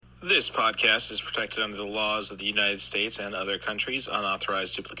This podcast is protected under the laws of the United States and other countries.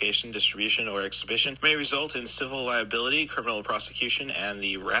 Unauthorized duplication, distribution, or exhibition may result in civil liability, criminal prosecution, and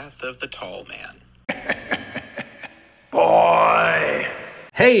the wrath of the tall man. Boy!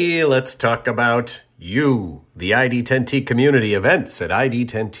 Hey, let's talk about you, the ID10T community events at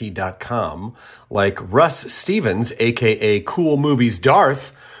ID10T.com, like Russ Stevens, a.k.a. Cool Movies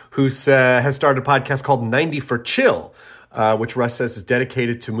Darth, who has started a podcast called 90 for Chill, which Russ says is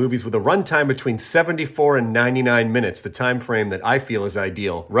dedicated to movies with a runtime between 74 and 99 minutes, the time frame that I feel is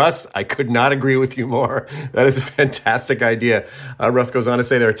ideal. Russ, I could not agree with you more. That is a fantastic idea. Russ goes on to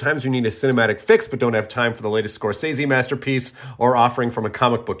say there are times you need a cinematic fix but don't have time for the latest Scorsese masterpiece or offering from a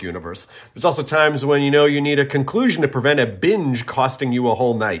comic book universe. There's also times when you need a conclusion to prevent a binge costing you a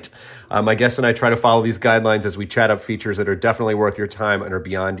whole night. My guests and I try to follow these guidelines as we chat up features that are definitely worth your time and are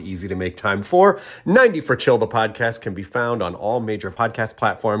beyond easy to make time for. 90 for Chill, the podcast, can be found on all major podcast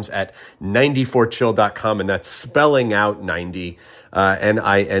platforms at 90forchill.com, and that's spelling out 90,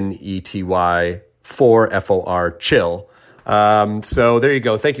 Ninety, 4 chill. So there you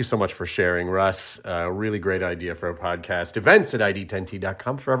go. Thank you so much for sharing, Russ. Really great idea for a podcast. Events at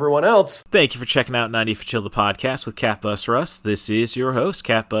ID10T.com for everyone else. Thank you for checking out 90 for Chill, the podcast with Cat Bus Russ. This is your host,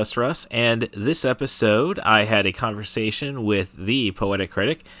 Cat Bus Russ, and this episode I had a conversation with the Poetic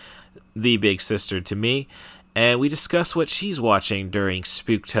Critic, the big sister to me, and we discussed what she's watching during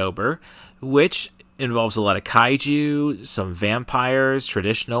Spooktober, which involves a lot of kaiju, some vampires,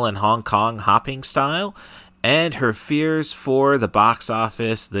 traditional and Hong Kong hopping style, and her fears for the box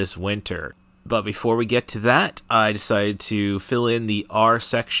office this winter. But before we get to that, I decided to fill in the R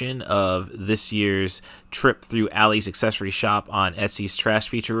section of this year's trip through Allie's accessory shop on Etsy's Trash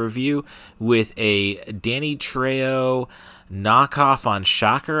Feature review with a Danny Trejo knockoff on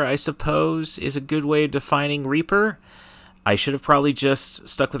Shocker, I suppose, is a good way of defining Reaper. I should have probably just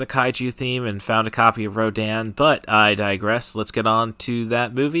stuck with a kaiju theme and found a copy of Rodan, but I digress. Let's get on to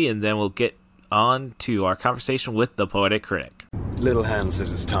that movie, and then we'll get on to our conversation with the Poetic Critic. Little Hand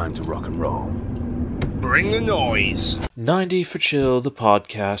says it's time to rock and roll. Bring the noise. 90 for Chill, the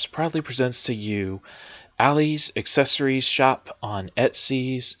podcast, proudly presents to you Allie's Accessories Shop on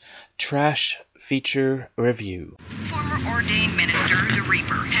Etsy's Trash Feature Review. Former ordained minister, the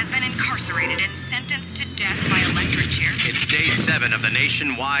Reaper, has been incarcerated and sentenced to death by electric chair. It's day 7 of the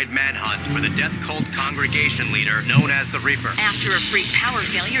nationwide manhunt for the death cult congregation leader known as the Reaper. After a freak power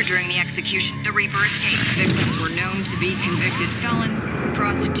failure during the execution, the Reaper escaped. Victims were known to be convicted felons,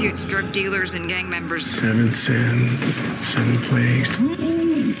 prostitutes, drug dealers, and gang members. 7 sins, 7 plagues.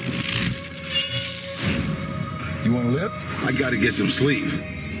 You want to live? I gotta get some sleep.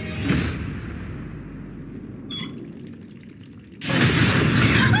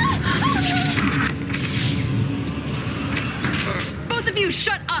 Both of you,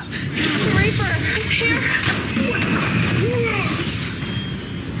 shut up! Reaper, it's here!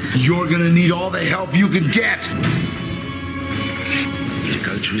 You're gonna need all the help you can get. To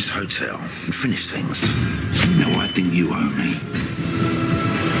go to his hotel and finish things. No, I think you owe me.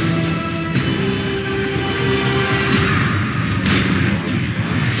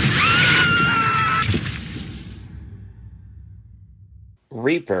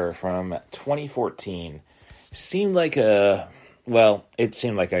 Reaper from 2014 seemed like it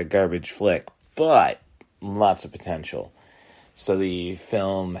seemed like a garbage flick, but lots of potential. So the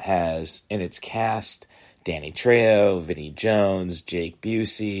film has in its cast Danny Trejo, Vinnie Jones, Jake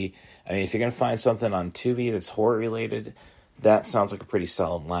Busey. I mean, if you're going to find something on Tubi that's horror related, that sounds like a pretty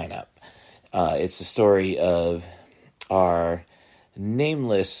solid lineup. It's the story of our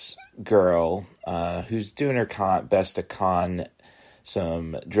nameless girl who's doing her best to con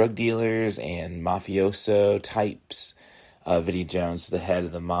some drug dealers and mafioso types. Vinnie Jones, the head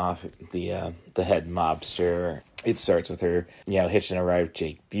of the head mobster. It starts with her, hitching a ride with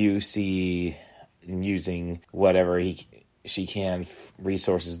Jake Busey, using whatever she can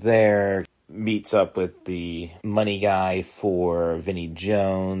resources there. Meets up with the money guy for Vinnie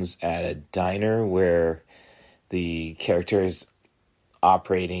Jones at a diner where the character is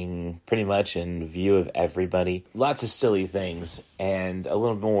operating pretty much in view of everybody. Lots of silly things, and a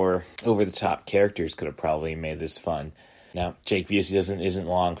little more over-the-top characters could have probably made this fun. Now, Jake Busey isn't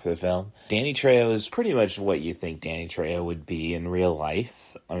long for the film. Danny Trejo is pretty much what you think Danny Trejo would be in real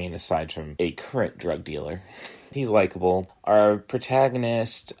life. I mean, aside from a current drug dealer. He's likable. Our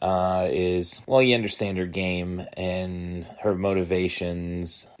protagonist is, you understand her game and her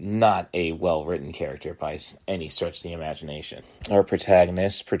motivations. Not a well-written character by any stretch of the imagination. Our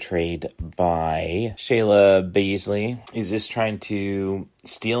protagonist, portrayed by Shayla Baszler, is just trying to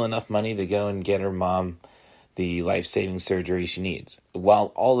steal enough money to go and get her mom the life-saving surgery she needs.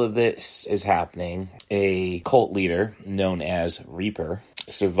 While all of this is happening, a cult leader known as Reaper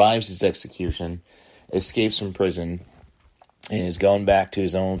survives his execution, escapes from prison, and is going back to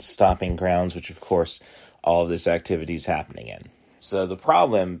his own stomping grounds, which, of course, all of this activity is happening in. So the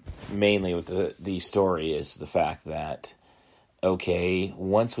problem, mainly with the story, is the fact that, okay,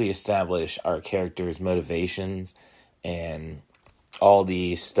 once we establish our characters' motivations and all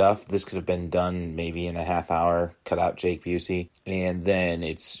the stuff, this could have been done maybe in a half hour, cut out Jake Busey, and then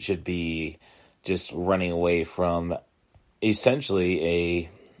it should be just running away from essentially a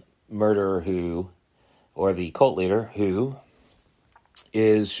murderer or the cult leader who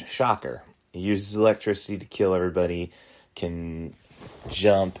is Shocker. He uses electricity to kill everybody, can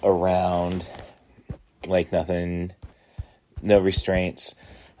jump around like nothing, no restraints.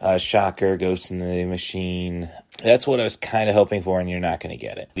 Shocker, Ghost in the Machine. That's what I was kind of hoping for, and you're not going to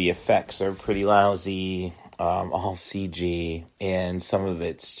get it. The effects are pretty lousy, all CG, and some of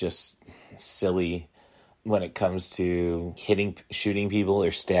it's just silly when it comes to shooting people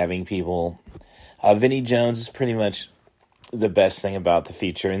or stabbing people. Vinnie Jones is pretty much the best thing about the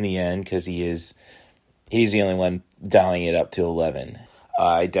feature in the end, because he's the only one dialing it up to 11.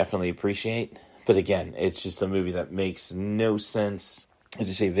 I definitely appreciate, but again, it's just a movie that makes no sense. As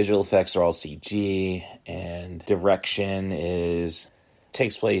I say, visual effects are all CG, and direction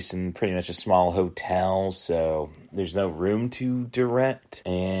takes place in pretty much a small hotel, so there's no room to direct,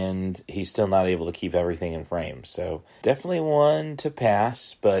 and he's still not able to keep everything in frame. So definitely one to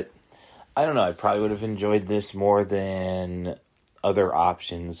pass, but I don't know, I probably would have enjoyed this more than other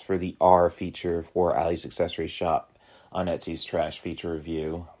options for the R feature for Ali's Accessory Shop on Etsy's Trash Feature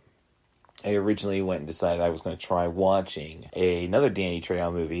Review. I originally went and decided I was going to try watching another Danny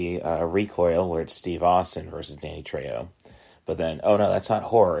Trejo movie, Recoil, where it's Steve Austin versus Danny Trejo. But then, oh no, that's not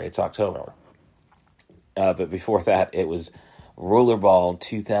horror, it's October. But before that, it was Rollerball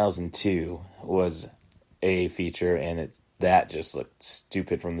 2002 was a feature, and that just looked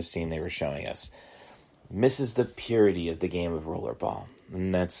stupid from the scene they were showing us. Misses the purity of the game of Rollerball,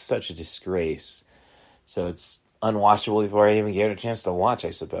 and that's such a disgrace. So it's unwatchable before I even get a chance to watch, I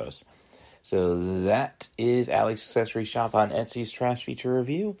suppose. So that is Ali's Accessory Shop on Etsy's Trash Feature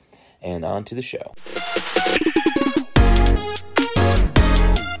Review, and on to the show.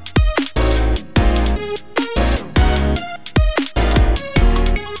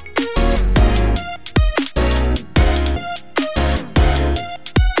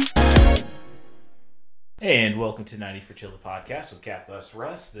 And welcome to 90 for Chill, the podcast with Cat Bus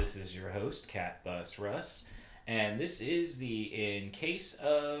Russ. This is your host, Cat Bus Russ, and this is the in case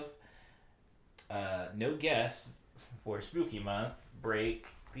of no guess for Spooky Month, break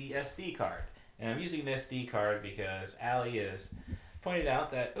the SD card. And I'm using the SD card because Ali has pointed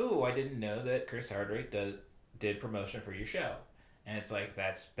out that, I didn't know that Chris Hardwick did promotion for your show. And it's like,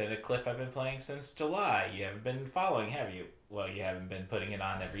 that's been a clip I've been playing since July. You haven't been following, have you? Well, you haven't been putting it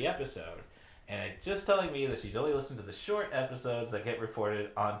on every episode. And it's just telling me that she's only listened to the short episodes that get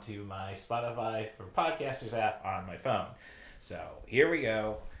reported onto my Spotify for Podcasters app on my phone. So here we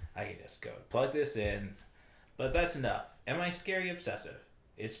go. I can just go plug this in. But that's enough. Am I scary obsessive?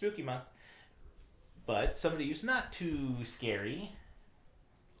 It's Spooky Month. But somebody who's not too scary,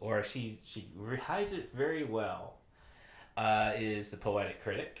 or she hides it very well, is the Poetic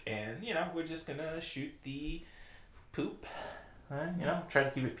Critic. And, we're just going to shoot the poop. Try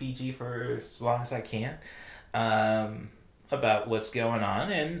to keep it PG for as long as I can. About what's going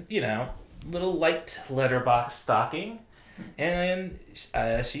on. And, little light letterbox stalking. And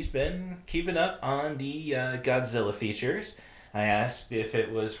she's been keeping up on the Godzilla features. I asked if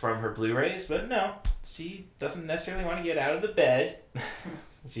it was from her Blu-rays, but no. She doesn't necessarily want to get out of the bed.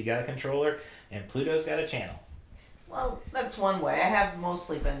 She got a controller, and Pluto's got a channel. Well, that's one way. I have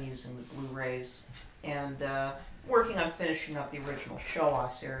mostly been using the Blu-rays and working on finishing up the original Showa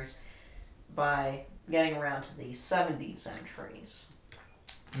series by getting around to the 70s entries.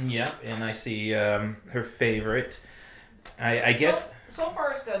 Yep, and I see her favorite. I guess... So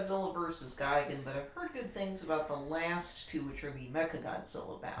far it's Godzilla vs. Gigan, but I've heard good things about the last two, which are the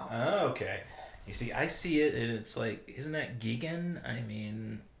Mechagodzilla bouts. Oh, okay. You see, I see it, and it's like, isn't that Gigan? I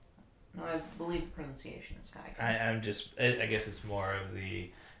mean... No, I believe the pronunciation is Gigan. I guess it's more of the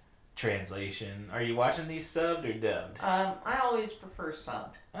translation. Are you watching these subbed or dubbed? I always prefer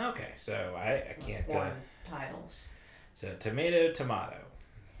subbed. Okay, so I can't... Foreign titles. So, tomato.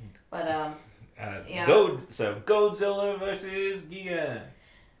 But, yeah. Godzilla versus Gigan.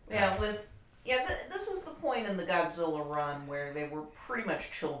 Yeah, this is the point in the Godzilla run where they were pretty much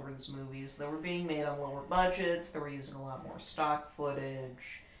children's movies. They were being made on lower budgets, they were using a lot more stock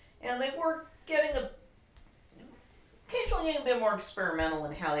footage, and they were getting a occasionally getting a bit more experimental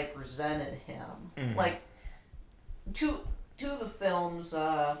in how they presented him. Like, two of the films,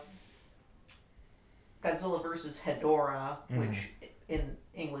 Godzilla vs. Hedorah, which in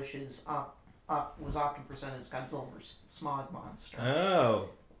English is was often presented as Godzilla vs. the Smog Monster. Oh.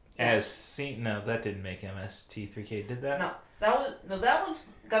 No, that didn't make MST3K, did that? No, that was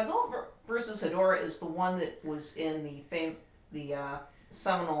Godzilla vs. Hedorah is the one that was in the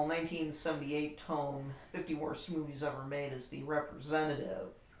seminal 1978 tome 50 Worst Movies Ever Made as the representative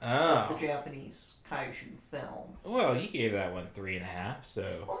of the Japanese kaiju film. Well, you gave that one 3.5,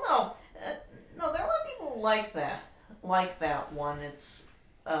 so... Well, no, there are a lot of people like that one. It's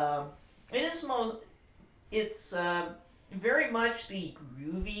very much the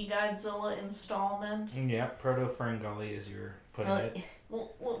groovy Godzilla installment. Yeah, proto-Ferngully, as you were putting it.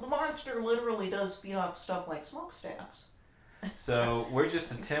 Well, the monster literally does feed off stuff like smokestacks. So, we're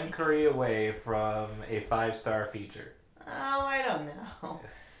just a Tim Curry away from a 5-star feature. Oh, I don't know.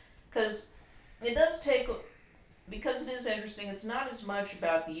 Because it does take... Because it is interesting, it's not as much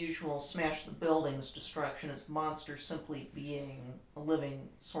about the usual smash the buildings destruction as the monster simply being a living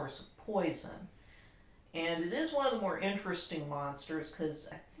source of poison. And it is one of the more interesting monsters because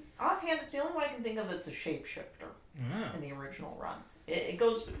offhand it's the only one I can think of that's a shapeshifter in the original run. It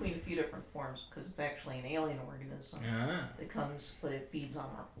goes between a few different forms because it's actually an alien organism that comes, but it feeds on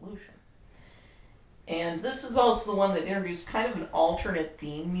our pollution. And this is also the one that introduced kind of an alternate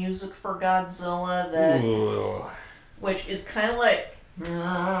theme music for Godzilla which is kind of like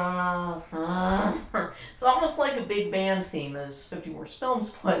it's almost like a big band theme, as 50 Worst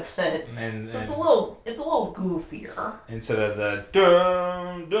Films puts it. So it's a little goofier. Instead of the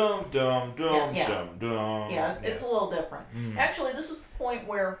dum dum dum dum dum dum. Yeah, it's a little different. Actually, this is the point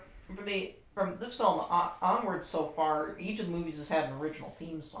where from this film onwards so far, each of the movies has had an original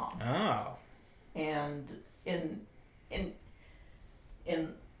theme song. Oh. And in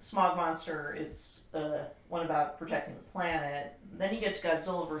Smog Monster, it's one about protecting the planet. Then you get to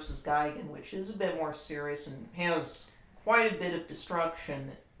Godzilla vs. Gigan, which is a bit more serious and has quite a bit of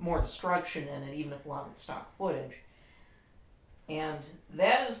more destruction in it, even if a lot of it's stock footage. And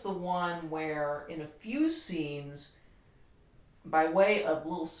that is the one where, in a few scenes, by way of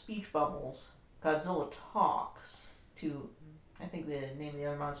little speech bubbles, Godzilla talks to, I think the name of the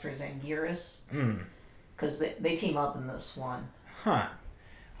other monster is Anguirus, because they team up in this one. Huh.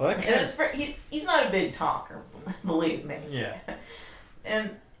 Well, and he's not a big talker, believe me. Yeah.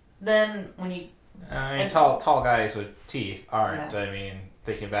 And then when you... tall guys with teeth aren't. Yeah. I mean,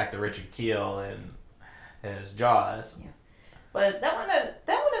 thinking back to Richard Keel and his Jaws. Yeah. But that one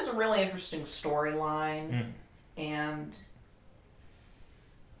has a really interesting storyline. And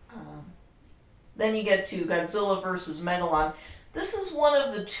then you get to Godzilla vs. Megalon. This is one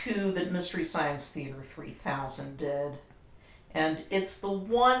of the two that Mystery Science Theater 3000 did. And it's the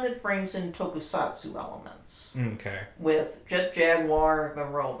one that brings in tokusatsu elements. Okay. With Jet Jaguar, the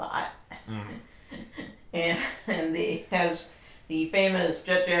robot. and has the famous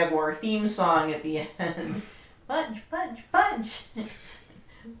Jet Jaguar theme song at the end. Punch, punch, punch.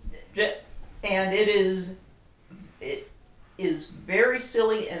 And it is very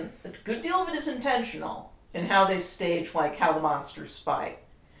silly, and a good deal of it is intentional in how they stage, like, how the monsters fight.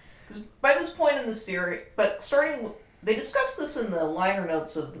 Because by this point in the series, they discussed this in the liner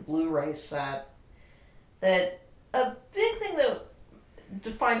notes of the Blu-ray set, that a big thing that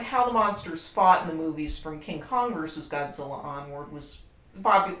defined how the monsters fought in the movies from King Kong vs. Godzilla onward was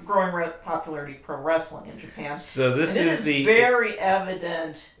growing popularity of pro wrestling in Japan. So this is very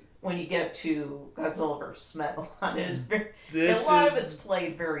evident when you get to Godzilla vs. Megalon. It is a lot of it's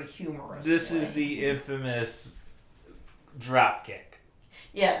played very humorously. This is the infamous drop kick.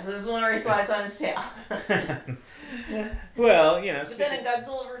 Yes, this is one where he slides on his tail. Well, But then in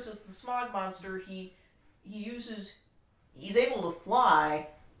Godzilla vs. the Smog Monster, he's able to fly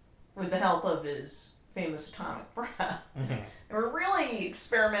with the help of his famous atomic breath. And we're really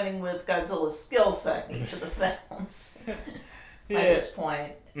experimenting with Godzilla's skill set in each of the films by this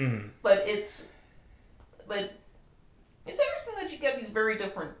point. But it's interesting that you get these very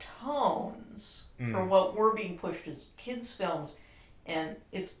different tones for what were being pushed as kids' films. And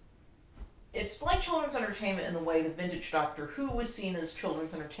it's like children's entertainment in the way the vintage Doctor Who was seen as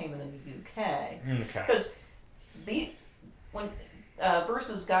children's entertainment in the UK. Because when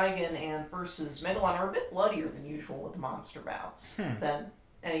versus Gigan and versus Megalon are a bit bloodier than usual with the monster bouts than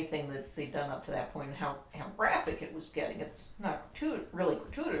anything that they'd done up to that point, and how graphic it was getting. It's not really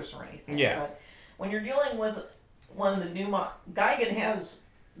gratuitous or anything. Yeah. But when you're dealing with one of the new Gigan has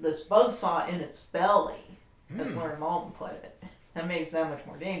this buzzsaw in its belly, as Larry Malton put it. That makes that much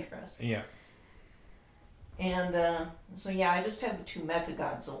more dangerous. Yeah. And so yeah, I just have the 2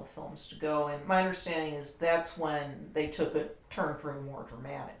 Mechagodzilla films to go, and my understanding is that's when they took a turn for the more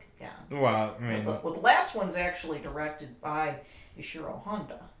dramatic again. Well, I mean... Well, the last one's actually directed by Ishiro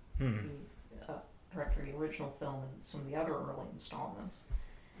Honda, the director of the original film and some of the other early installments.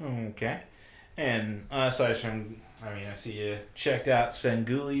 Okay. And aside from, I mean, I see you checked out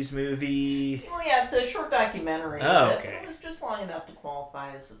Svengoolie's movie. Well, yeah, it's a short documentary. Oh, okay. It was just long enough to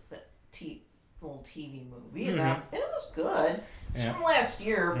qualify as a little TV movie, and it was good. It's from last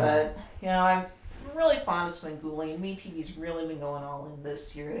year, but, you know, I'm really fond of Svengoolie, and MeTV's really been going all in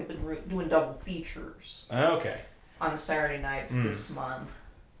this year. They've been doing double features. Okay. On Saturday nights this month,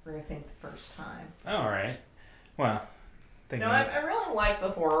 for I think the first time. All right. Well... No, I really like the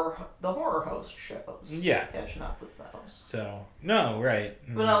horror host shows. Yeah. Catching up with those. So, no, right.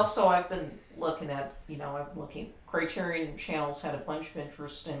 But also I've been looking at, Criterion Channel's had a bunch of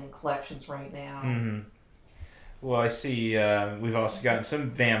interesting collections right now. Mm-hmm. Well, I see we've also gotten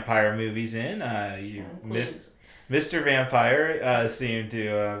some vampire movies in. Mr. Vampire seemed to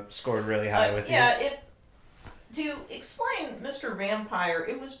have scored really high with you. Yeah, to explain Mr. Vampire,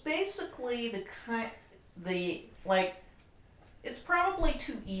 it was basically it's probably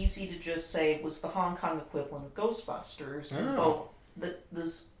too easy to just say it was the Hong Kong equivalent of Ghostbusters, and both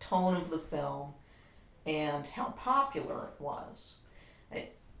this tone of the film and how popular it was.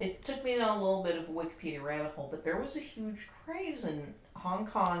 It took me down a little bit of a Wikipedia rabbit hole, but there was a huge craze in Hong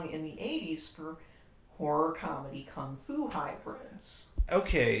Kong in the 80s for horror comedy kung fu hybrids.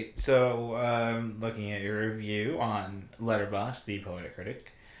 Okay, so looking at your review on Letterboxd, The Poetic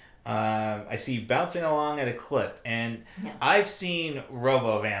Critic, I see bouncing along at a clip, and I've seen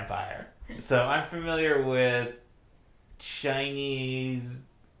Robo Vampire, so I'm familiar with Chinese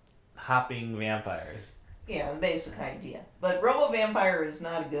hopping vampires. Yeah, the basic idea. But Robo Vampire is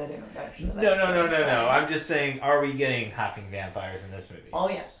not a good introduction to that. No. I'm just saying, are we getting hopping vampires in this movie? Oh,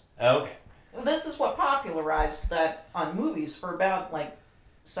 yes. Okay. This is what popularized that on movies for about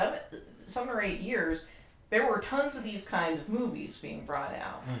 7 or 8 years. There were tons of these kind of movies being brought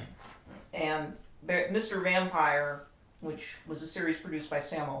out. And Mr. Vampire, which was a series produced by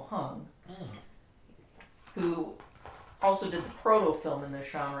Sammo Hung, who also did the proto-film in this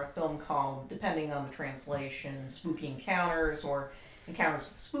genre, a film called, depending on the translation, Spooky Encounters or Encounters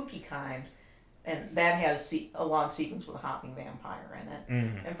of the Spooky Kind. And that has a long sequence with a hopping vampire in it.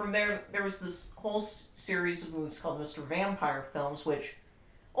 And from there was this whole series of movies called Mr. Vampire films, which...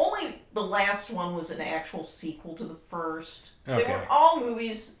 Only the last one was an actual sequel to the first. Okay. They were all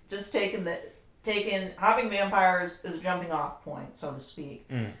movies just taking hopping vampires as a jumping off point, so to speak,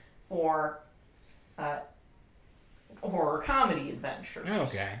 for horror comedy adventures.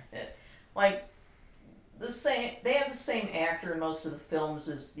 Okay. They have the same actor in most of the films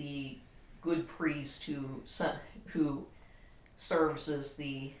as the good priest who serves as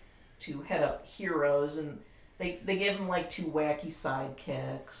to head up heroes, and They give him 2 wacky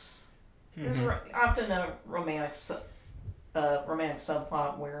sidekicks. There's often a romantic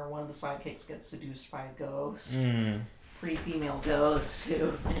subplot where one of the sidekicks gets seduced by a ghost. Pretty female ghost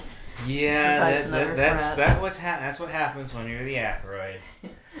too. Yeah, that's what happens when you're the Aykroyd.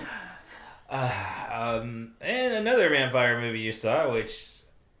 And another vampire movie you saw, which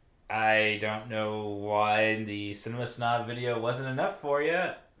I don't know why the Cinema Snob video wasn't enough for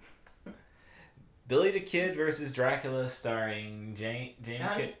you. Billy the Kid versus Dracula, starring John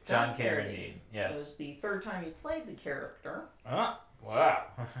Carradine. Yes. It was the 3rd time he played the character. Oh, wow.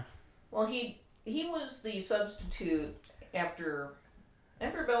 Well, he was the substitute after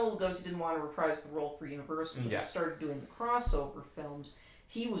Bela Lugosi didn't want to reprise the role for Universal. He started doing the crossover films.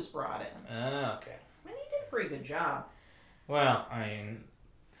 He was brought in. Oh, okay. And he did a pretty good job. Well, I mean...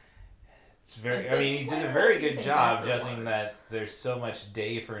 he did a very good job judging that there's so much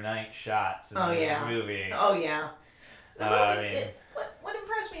day for night shots in this movie. Oh, yeah. The movie, what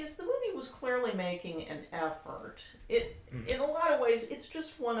impressed me is the movie was clearly making an effort. In a lot of ways, it's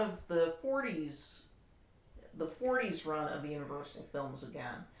just one of the 40s run of the Universal films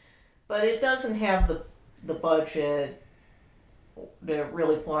again. But it doesn't have the budget to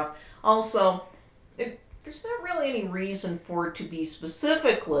really pull off. Also, there's not really any reason for it to be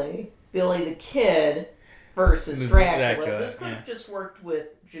specifically Billy the Kid versus Dracula. This could have just worked with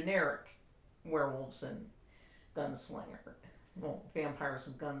generic werewolves and vampires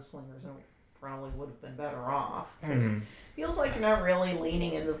and gunslingers, and probably would have been better off. Feels like you're not really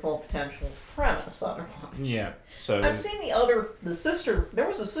leaning into the full potential premise otherwise. Yeah. So I've seen the sister. There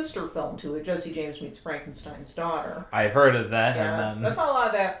was a sister film to it, Jesse James Meets Frankenstein's Daughter. I've heard of that. Yeah, I saw a lot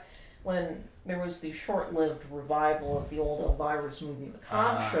of that when there was the short-lived revival of the old Elvira's movie, The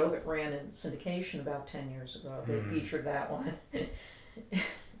Cobb Show, that ran in syndication about 10 years ago. They featured that one.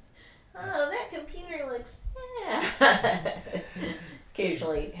 Oh, that computer looks... Yeah.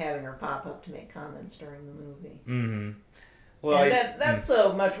 Occasionally having her pop up to make comments during the movie. Mm-hmm. Well, and that's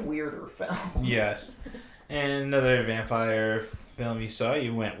a much weirder film. Yes. And another vampire film you saw,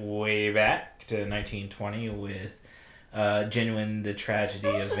 you went way back to 1920 with Genuine the Tragedy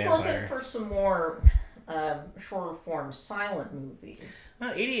of Vampire. I was just looking for some more shorter form silent movies.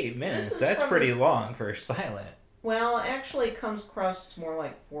 Well, 88 minutes, that's pretty long for silent. Well, actually it comes across more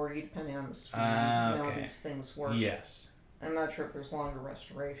like 40 depending on the speed how these things work. Yes. I'm not sure if there's longer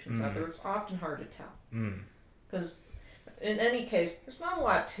restorations out there. It's often hard to tell. Because in any case, there's not a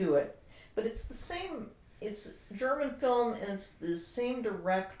lot to it, but it's the same... It's German film, and it's the same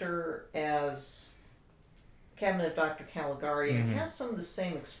director as Cabinet of Dr. Caligari, and it has some of the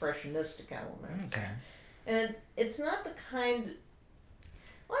same expressionistic elements. Okay. And it's not the kind...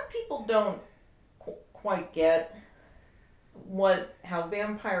 A lot of people don't quite get how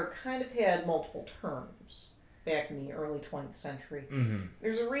vampire kind of had multiple terms back in the early 20th century.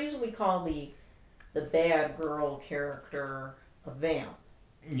 There's a reason we call the bad girl character a vamp.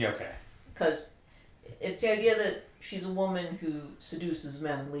 Yeah, okay. Because it's the idea that she's a woman who seduces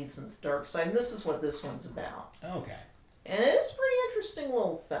men and leads them to the dark side, and this is what this one's about. Okay. And it is a pretty interesting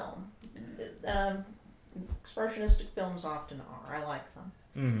little film. Expressionistic films often are. I like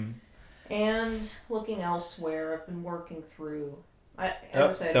them. And looking elsewhere, I've been working through...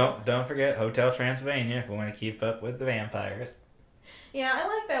 Don't forget Hotel Transylvania if we want to keep up with the vampires. Yeah, I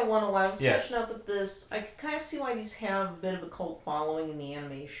like that one a lot. I was catching up with this. I can kind of see why these have a bit of a cult following in the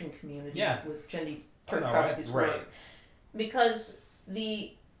animation community with Jenny Tartakovsky's work. Because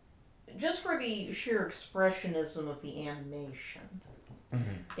just for the sheer expressionism of the animation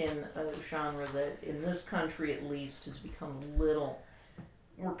in a genre that, in this country at least, has become a little...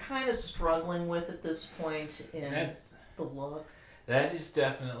 We're kind of struggling with at this point in the look. That is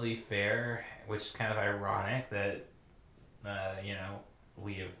definitely fair, which is kind of ironic that,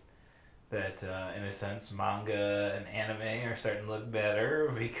 we have that, in a sense, manga and anime are starting to look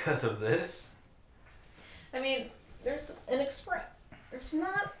better because of this. I mean, there's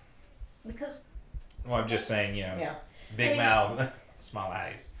not, because... Well, I'm just saying, big mouth, small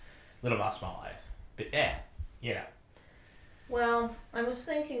eyes. Little mouth, small eyes. But, Well, I was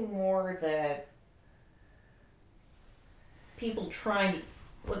thinking more that people trying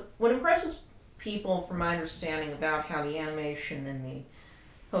to... What impresses people, from my understanding, about how the animation in the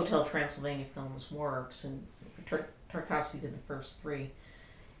Hotel Transylvania films works, and Tarkovsky did the first three,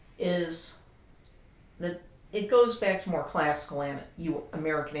 is that it goes back to more classical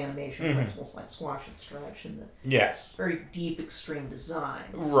American animation principles like squash and stretch and the very deep, extreme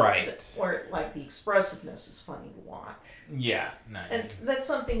designs. Right. Where, like, the expressiveness is funny to watch. Yeah. Nice. And that's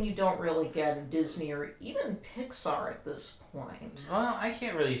something you don't really get in Disney or even Pixar at this point. Well, I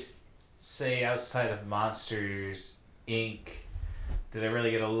can't really say outside of Monsters, Inc., did I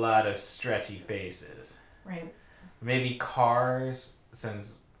really get a lot of stretchy faces. Right. Maybe Cars,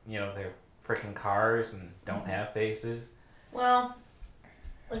 since, they're freaking cars and don't have faces. Well,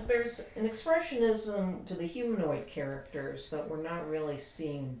 like, there's an expressionism to the humanoid characters that we're not really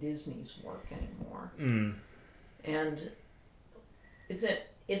seeing in Disney's work anymore. And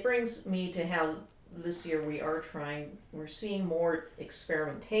it brings me to how this year we're seeing more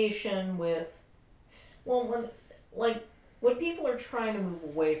experimentation with, what people are trying to move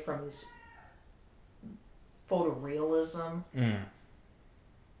away from is photorealism.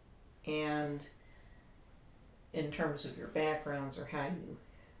 And in terms of your backgrounds or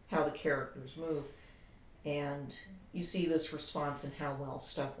how the characters move. And you see this response in how well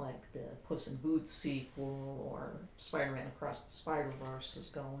stuff like the Puss in Boots sequel or Spider-Man Across the Spider-Verse is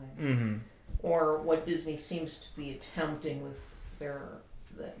going. Or what Disney seems to be attempting with their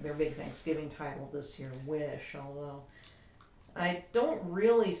big Thanksgiving title this year, Wish, although I don't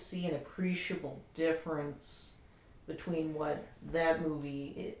really see an appreciable difference between what that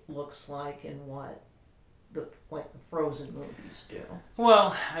movie looks like and what the Frozen movies do.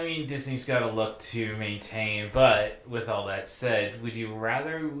 Well, I mean, Disney's got a look to maintain, but with all that said, would you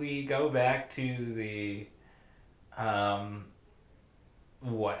rather we go back to the, how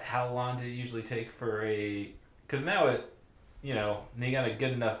long did it usually take for because now they got a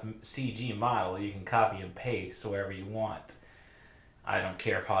good enough CG model, you can copy and paste wherever you want. I don't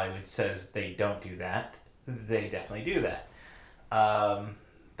care if Hollywood says they don't do that. They definitely do that.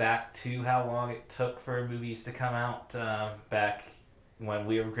 Back to how long it took for movies to come out back when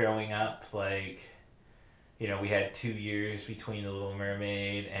we were growing up. We had 2 years between The Little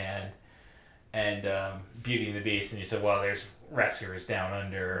Mermaid and and Beauty and the Beast, and you said, well, there's Rescuers Down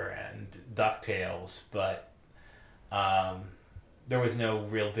Under and DuckTales, but there was no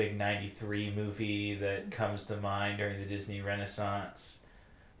real big 93 movie that comes to mind during the Disney Renaissance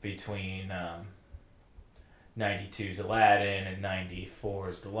between 92's Aladdin and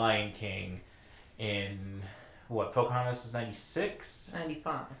 94's The Lion King. In what, Pocahontas is 96?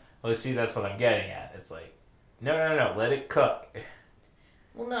 95. Well, see, that's what I'm getting at. It's like, no, let it cook.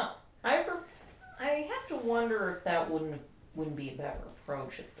 Well, no. I have to wonder if that wouldn't be a better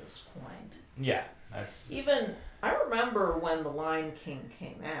approach at this point. Yeah, that's... Even, I remember when The Lion King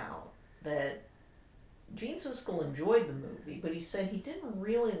came out, that Gene Siskel enjoyed the movie, but he said he didn't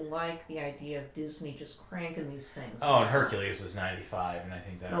really like the idea of Disney just cranking these things. Oh, and Hercules was 95, and I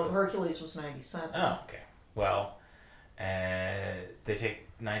think that was... Hercules was 97. Oh, okay. Well, they take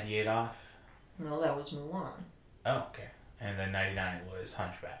 98 off? No, that was Mulan. Oh, okay. And then 99 was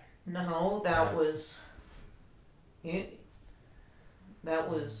Hunchback. No, that was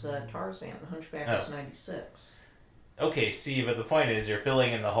Tarzan. Hunchback was 96. Okay, see, but the point is you're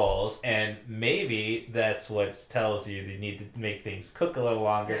filling in the holes, and maybe that's what tells you you need to make things cook a little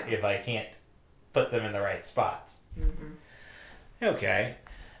longer if I can't put them in the right spots. Mm-hmm. Okay.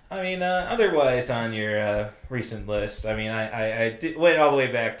 I mean, otherwise on your recent list, I mean, I went all the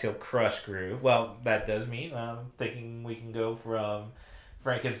way back till Crush Groove. Well, that does mean I'm thinking we can go from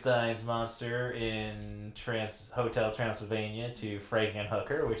Frankenstein's Monster in Hotel Transylvania to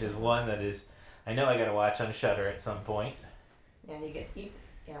Frankenhooker, which is one that is, I know I got to watch on Shudder at some point. Yeah,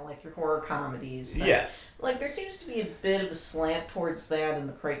 like your horror comedies. Yes. Like, there seems to be a bit of a slant towards that in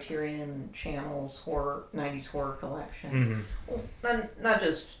the Criterion Channel's 90s horror collection. Mm-hmm. Well, not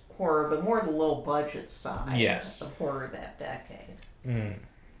just horror, but more the low-budget side of horror that decade. Mm.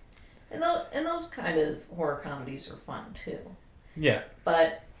 And those kind of horror comedies are fun, too. Yeah.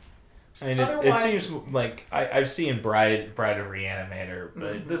 But I mean, it seems like I've seen Bride of Reanimator,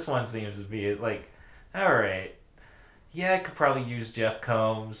 but this one seems to be like, all right, yeah, I could probably use Jeff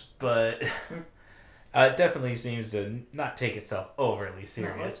Combs, but it definitely seems to not take itself overly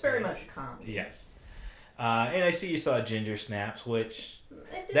serious. No, it's very much a comedy. Yes. And I see you saw Ginger Snaps, which...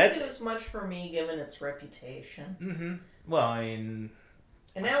 It didn't do as much for me, given its reputation. Mm-hmm. Well, I mean...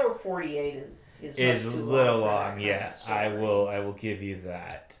 An hour 48 is a little long, yes. I will give you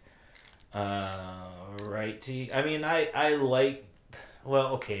that. Right, T? I mean, I like...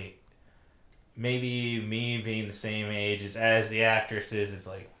 Well, okay. Maybe me being the same age as the actresses is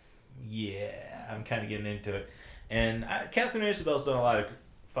like, yeah, I'm kind of getting into it. And Catherine Isabel's done a lot of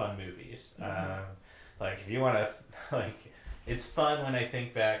fun movies. Mm-hmm. Like, if you want to... like, it's fun when I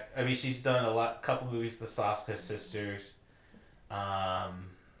think back. I mean, she's done couple movies, the Soska Sisters,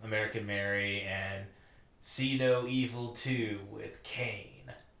 American Mary, and See No Evil 2 with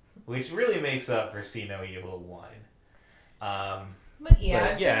Kane, which really makes up for See No Evil 1. But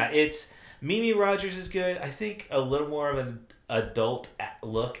it's... Mimi Rogers is good. I think a little more of an adult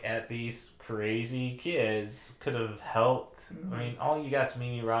look at these crazy kids could have helped. Mm-hmm. I mean, all you got is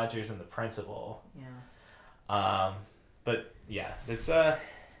Mimi Rogers and the principal. Yeah. But yeah, it's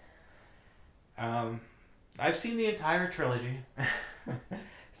I've seen the entire trilogy.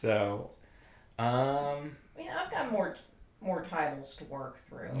 So, I've got more titles to work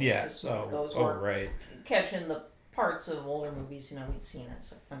through. Yeah. Right. Catching the parts of older movies, we'd seen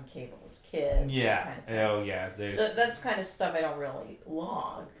on cable as kids. Yeah. Kind of Oh, yeah. That's kind of stuff I don't really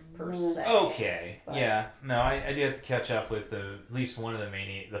log per se. Okay. But... Yeah. No, I do have to catch up with at least one of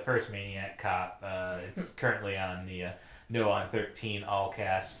the first Maniac Cop. It's currently on the No on 13 all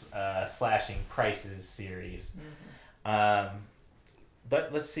casts slashing prices series. Mm-hmm.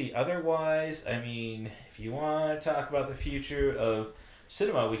 But let's see. Otherwise, I mean, if you want to talk about the future of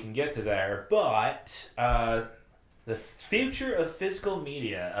cinema, we can get to there. But the future of physical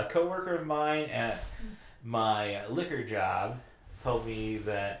media. A coworker of mine at my liquor job told me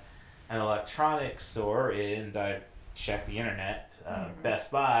that an electronics store, and I've checked the internet,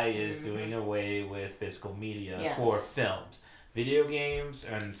 Best Buy is doing away with physical media for films. Video games,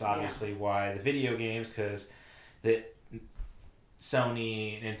 and it's obviously why the video games, because the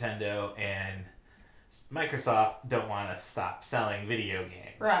Sony, Nintendo, and Microsoft don't want to stop selling video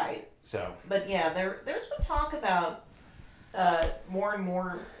games. Right. So. But yeah, there's been talk about more and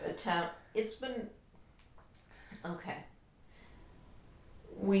more attempt. It's been okay.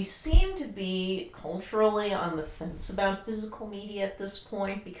 We seem to be culturally on the fence about physical media at this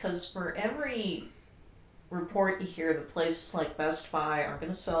point, because for every report you hear that places like Best Buy aren't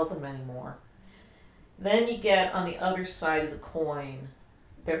going to sell them anymore, then you get on the other side of the coin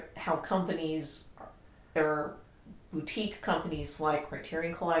how companies are boutique companies like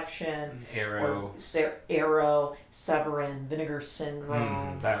Criterion Collection, Arrow, Arrow, Severin, Vinegar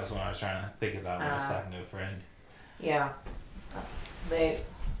Syndrome. That was what I was trying to think about when I was talking to a friend. Yeah, they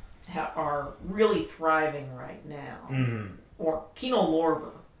are really thriving right now. Mm-hmm. Or Kino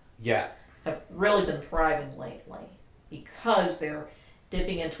Lorber. Yeah. Have really been thriving lately because they're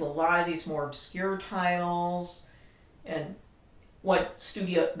dipping into a lot of these more obscure titles, and what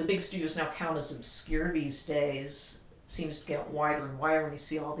the big studios now count as obscure these days seems to get wider and wider when you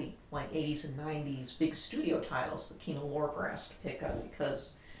see all the 80s and 90s big studio titles that Kino Lorber has to pick up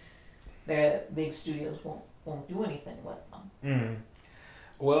because the big studios won't do anything with them. Mm.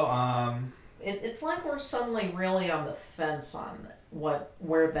 Well, it's like we're suddenly really on the fence on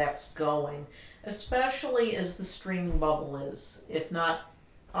where that's going, especially as the streaming bubble is, if not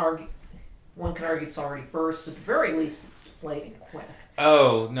one can argue it's already burst. At the very least, it's deflating quick.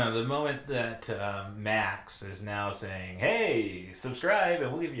 Oh, no, the moment that Max is now saying, hey, subscribe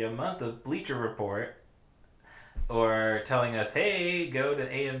and we'll give you a month of Bleacher Report, or telling us, hey, go to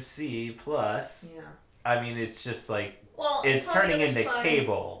AMC Plus. Yeah. I mean, it's just like, well, it's turning into side,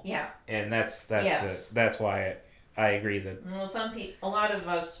 cable. Yeah. And that's yes. That's why I agree that... Well, a lot of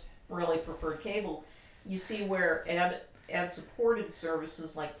us really prefer cable. You see where ad-supported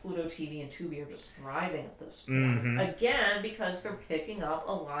services like Pluto TV and Tubi are just thriving at this point. Mm-hmm. Again, because they're picking up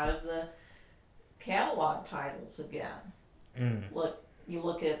a lot of the catalog titles again. Mm. You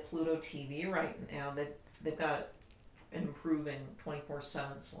look at Pluto TV right now, they've got an improving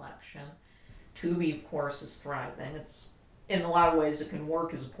 24/7 selection. Tubi, of course, is thriving. It's in a lot of ways it can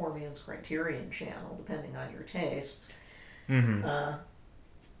work as a poor man's Criterion channel, depending on your tastes. Mm-hmm.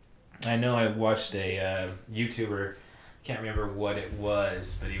 I know I watched a YouTuber, can't remember what it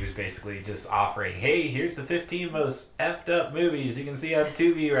was, but he was basically just offering, hey, here's the 15 most effed up movies you can see on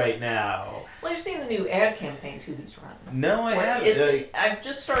Tubi right now. Well, you've seen the new ad campaign Tubi's running. No, I haven't. I've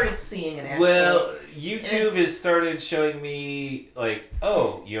just started seeing it, actually. Well, YouTube has started showing me,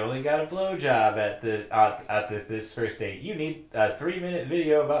 oh, you only got a blowjob at this first date. You need a 3-minute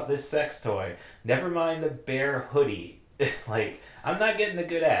video about this sex toy. Never mind the bare hoodie. I'm not getting the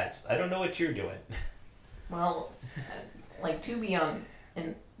good ads. I don't know what you're doing. Well, Tubi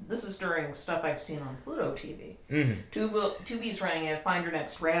and this is during stuff I've seen on Pluto TV. Mm-hmm. Tubi's running a Find Your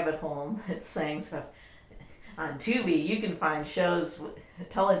Next Rabbit Hole that's saying stuff. On Tubi, you can find shows,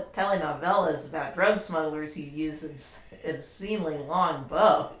 telenovelas about drug smugglers who use obscenely long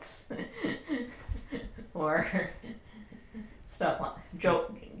boats. Or stuff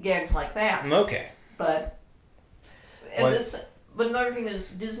gags like that. Okay. But another thing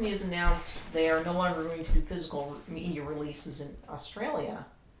is Disney has announced they are no longer going to do physical media releases in Australia.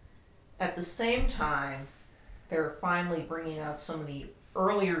 At the same time, they're finally bringing out some of the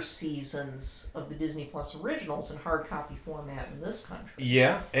earlier seasons of the Disney Plus originals in hard copy format in this country.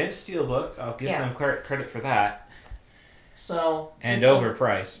 Yeah, and Steelbook. I'll give them credit for that. So and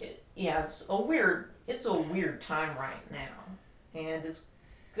overpriced. It's a weird time right now, and it's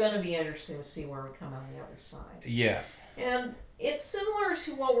going to be interesting to see where we come on the other side. Yeah. And it's similar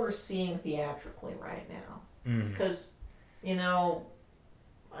to what we're seeing theatrically right now. Because, I'm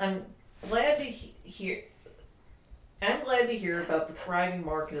glad to hear about the thriving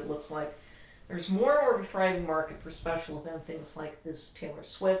market. It looks like there's more and more of a thriving market for special event things like this Taylor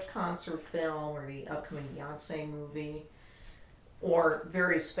Swift concert film or the upcoming Beyonce movie or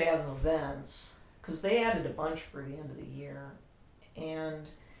various Fathom events, because they added a bunch for the end of the year. And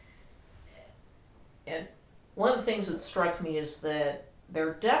one of the things that struck me is that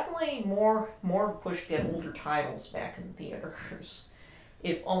there definitely more of a push to get older titles back in theaters,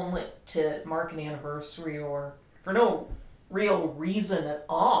 if only to mark an anniversary or for no real reason at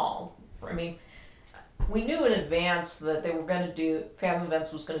all. We knew in advance that they were going to do, Fathom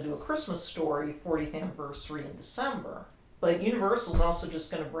Events was going to do a Christmas Story 40th anniversary in December. But Universal's also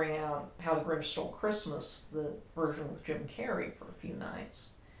just going to bring out How the Grinch Stole Christmas, the version with Jim Carrey, for a few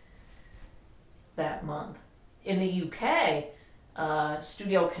nights that month. In the UK,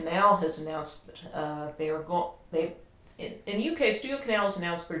 Studio Canal has announced that in the UK, Studio Canal has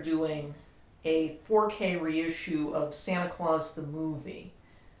announced they're doing a 4K reissue of Santa Claus the Movie,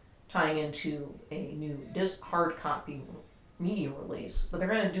 tying into a new hard copy media release. But they're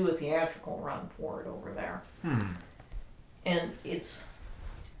going to do a theatrical run for it over there. And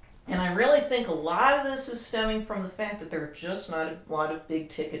I really think a lot of this is stemming from the fact that there are just not a lot of big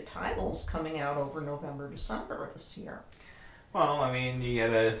ticket titles coming out over November, December this year. Well, you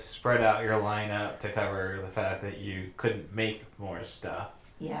gotta spread out your lineup to cover the fact that you couldn't make more stuff.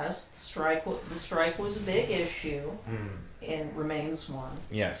 Yes, the strike was a big issue and remains one.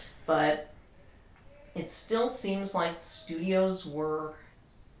 Yes. But it still seems like studios were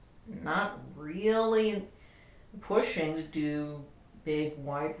not really pushing to do big,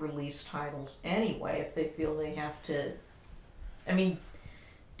 wide release titles anyway, if they feel they have to. I mean,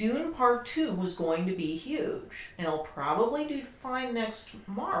 Dune Part 2 was going to be huge, and it'll probably do fine next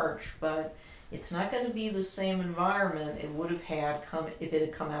March, but it's not going to be the same environment it would have had if it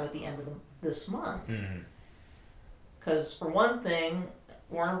had come out at the end of this month. Because, for one thing,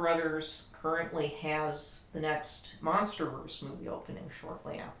 Warner Brothers currently has the next Monsterverse movie opening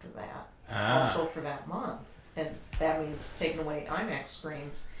shortly after that, also for that month. And that means taking away IMAX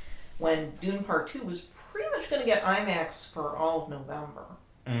screens, when Dune Part 2 was pretty much going to get IMAX for all of November.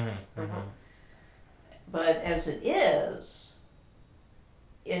 But as it is,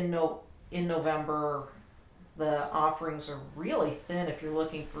 in November, the offerings are really thin if you're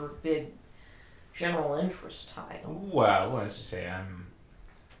looking for a big general interest title. Well, let's just say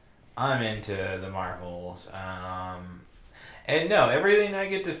I'm into the Marvels. And no, everything I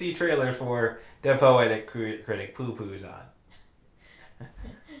get to see trailers for, the Poetic Critic poo-poos on.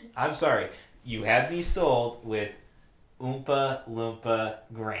 I'm sorry. You had me sold with Oompa Loompa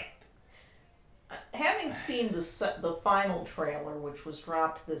Grant. Having seen the final trailer, which was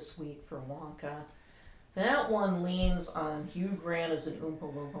dropped this week for Wonka, that one leans on Hugh Grant as an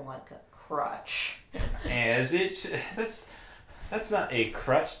Oompa Loompa like a crutch. As it... That's not a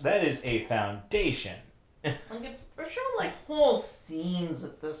crutch. That is a foundation. Like they're showing like whole scenes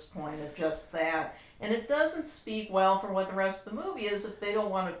at this point of just that, and it doesn't speak well for what the rest of the movie is if they don't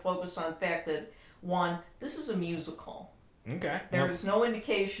want to focus on the fact that, one, this is a musical. Okay. There's no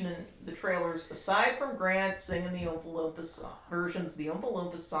indication in the trailers aside from Grant singing the Oompa Loompa versions of the Oompa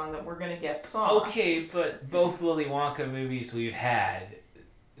Loompa song that we're going to get songs. Okay, but both Willy Wonka movies we've had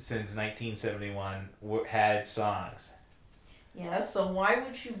since 1971 had songs. Yeah, so why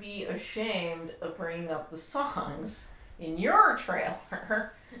would you be ashamed of bringing up the songs in your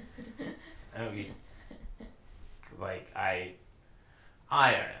trailer? Like, I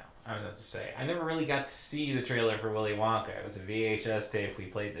don't know. I don't know what to say. I never really got to see the trailer for Willy Wonka. It was a VHS tape we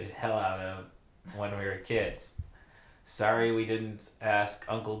played the hell out of when we were kids. Sorry we didn't ask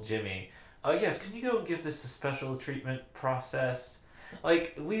Uncle Jimmy, oh yes, can you go and give this a special treatment process?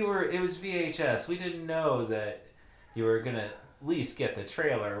 Like, it was VHS. We didn't know that you were going to at least get the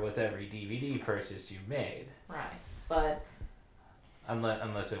trailer with every DVD purchase you made. Right, but...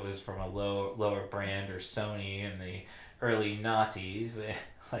 Unless it was from a lower brand or Sony in the early noughties.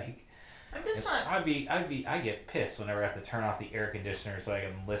 Like, I'm just not... I get pissed whenever I have to turn off the air conditioner so I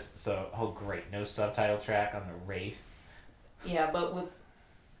can listen. So, oh great, no subtitle track on the Wraith. Yeah, but with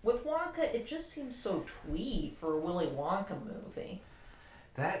Wonka, it just seems so twee for a Willy Wonka movie.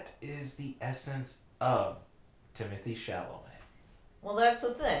 That is the essence of Timothée Chalamet. Well, that's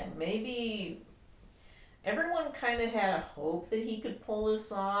the thing. Maybe everyone kind of had a hope that he could pull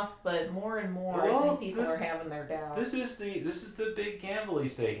this off, but more and more, I think people are having their doubts. This is the big gamble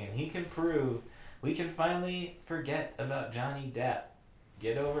he's taking. He can prove we can finally forget about Johnny Depp.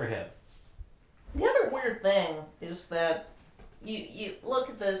 Get over him. The other weird thing is that you look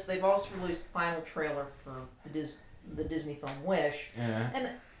at this. They've also released the final trailer for the Disney film Wish, and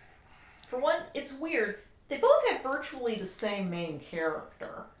for one, it's weird. They both have virtually the same main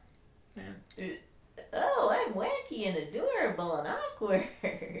character. Oh, I'm wacky and adorable and awkward.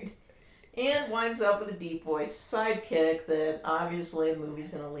 And winds up with a deep-voiced sidekick that obviously the movie's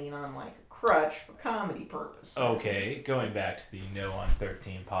going to lean on like a crutch for comedy purposes. Okay, going back to the No on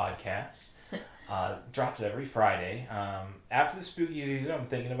 13 podcast. Drops every Friday. After the spooky season, I'm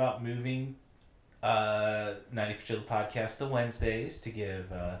thinking about moving 90 for Chill podcast to Wednesdays to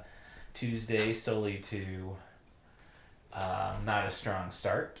give Tuesday solely to Not a Strong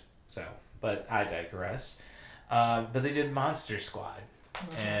Start. So, but I digress. But they did Monster Squad.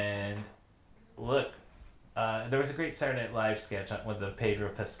 And look, there was a great Saturday Night Live sketch with the Pedro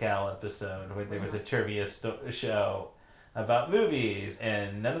Pascal episode where there was a trivia show about movies,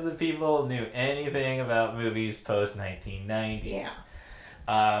 and none of the people knew anything about movies post 1990. Yeah.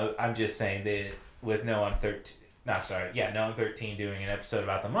 I'm just saying that with No on 13 doing an episode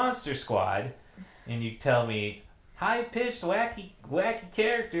about the Monster Squad, and you tell me high-pitched, wacky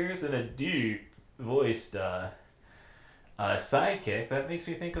characters and a deep-voiced sidekick, that makes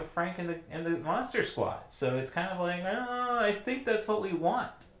me think of Frank and the Monster Squad. So it's kind of like, I think that's what we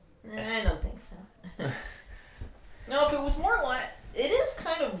want. I don't think so. No, if it was more like... It is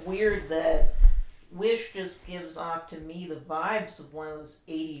kind of weird that Wish just gives off to me the vibes of one of those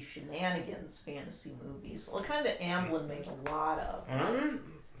 80s shenanigans fantasy movies. The kind that Amblin made a lot of.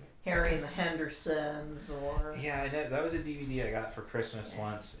 Harry and the Hendersons, or Yeah, I know that was a DVD I got for Christmas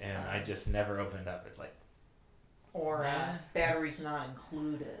once, and I just never opened up. It's like, or Batteries Not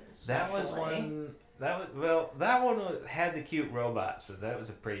Included. that was especially. one. That one had the cute robots, but that was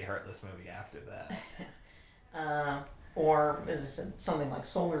a pretty heartless movie after that. Or is it something like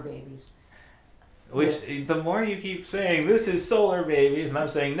Solar Babies? Which, the more you keep saying, this is Solar Babies, and I'm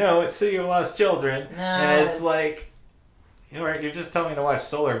saying, no, it's City of Lost Children, and it's like, you're just telling me to watch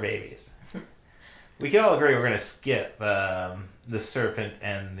Solar Babies. We can all agree we're going to skip the Serpent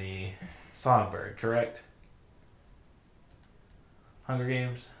and the Songbird, correct? Hunger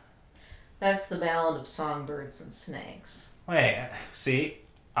Games? That's the Ballad of Songbirds and Snakes. Wait, see?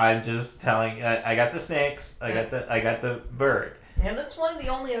 I'm just telling. I got the snakes. I got the bird. And that's one of the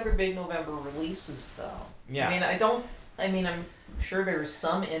only other big November releases, though. Yeah. I'm sure there's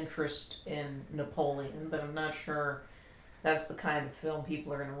some interest in Napoleon, but I'm not sure that's the kind of film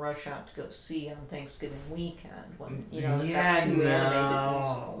people are going to rush out to go see on Thanksgiving weekend when they've got two animated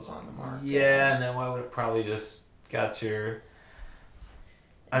musicals on the market. Yeah, no, I would have probably just got your.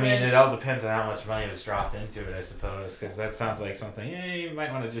 It all depends on how much money was dropped into it, I suppose, because that sounds like something, you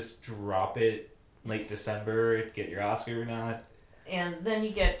might want to just drop it late December, get your Oscar nod. And then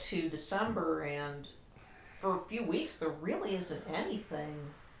you get to December, and for a few weeks, there really isn't anything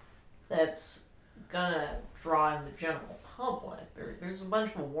that's going to draw in the general public. There's a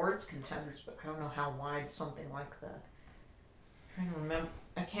bunch of awards contenders, but I don't know how wide something like that.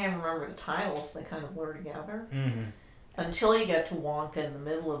 I can't remember the titles, they kind of blur together. Mm-hmm. Until you get to Wonka in the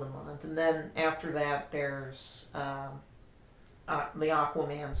middle of the month, and then after that there's the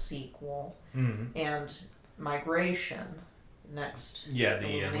Aquaman sequel and Migration next. Yeah,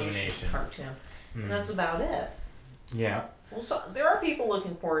 the Illumination cartoon, and that's about it. Yeah. Well, so there are people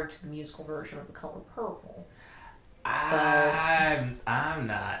looking forward to the musical version of The Color Purple. I'm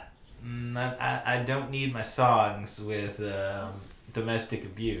not. I don't need my songs with domestic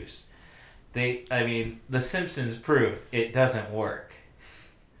abuse. The Simpsons proved it doesn't work.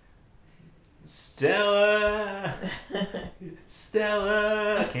 Stella,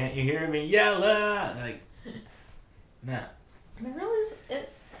 can't you hear me yell? Like, no. There really is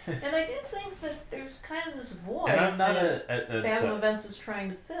it, and I do think that there's kind of this void and I'm not that Phantom Events is trying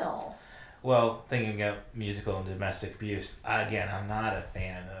to fill. Well, thinking of musical and domestic abuse, again, I'm not a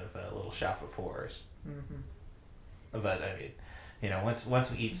fan of Little Shop of Horrors. Mm-hmm. But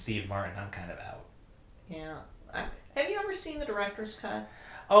once we eat Steve Martin, I'm kind of out. Yeah. Have you ever seen the director's cut?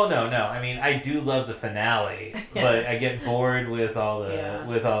 Oh no! I do love the finale, but I get bored with all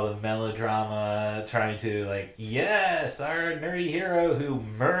the melodrama, trying to yes, our nerdy hero who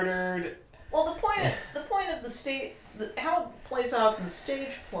murdered. Well, the point of the stage, how it plays out in the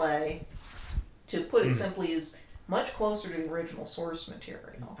stage play, to put it simply, is much closer to the original source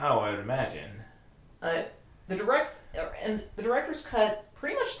material. Oh, I would imagine. The director's cut,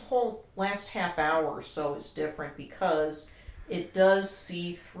 pretty much the whole last half hour or so is different because it does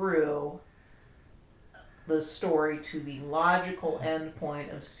see through the story to the logical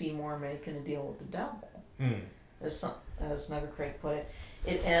endpoint of Seymour making a deal with the devil. As another critic put it,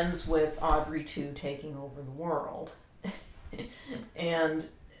 it ends with Audrey 2 taking over the world. and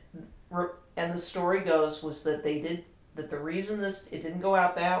the story goes was that the reason it didn't go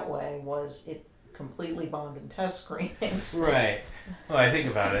out that way was it completely bombed in test screenings. Right. Well, I think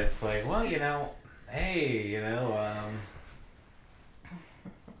about it. It's like, well,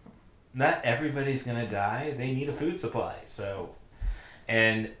 not everybody's gonna die. They need a food supply. So,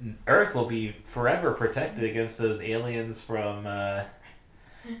 and Earth will be forever protected against those aliens from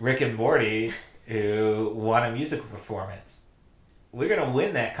Rick and Morty who want a musical performance. We're gonna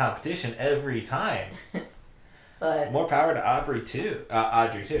win that competition every time. But more power to Audrey too.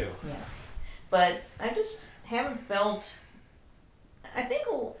 Yeah. But I just haven't felt. I think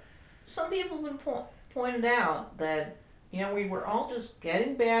some people have been pointed out that we were all just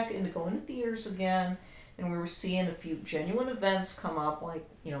getting back into going to theaters again, and we were seeing a few genuine events come up, like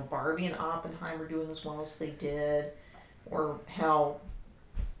Barbie and Oppenheimer doing as well as they did, or how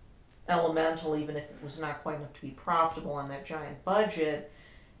Elemental, even if it was not quite enough to be profitable on that giant budget,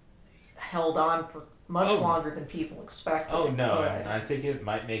 held on for much longer than people expected. Oh no, I think it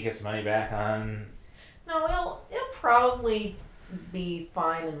might make its money back on. No, it'll probably be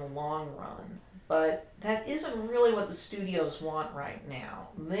fine in the long run, but that isn't really what the studios want right now.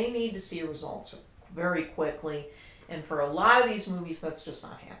 They need to see results very quickly, and for a lot of these movies, that's just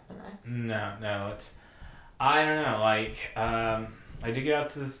not happening. No, it's. I don't know. I did get out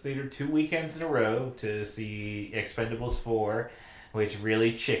to this theater 2 weekends in a row to see Expendables 4, which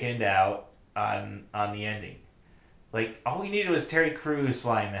really chickened out on the ending. Like, all we needed was Terry Crews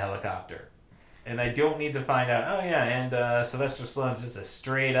flying the helicopter. And I don't need to find out, oh yeah, and Sylvester Stallone's just a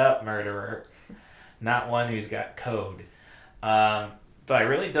straight up murderer, not one who's got code. But I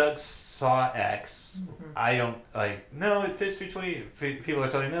really dug Saw X. Mm-hmm. I don't, no, it fits between, people are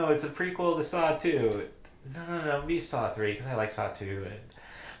telling me, no, it's a prequel to Saw 2. No, be Saw 3, because I like Saw 2.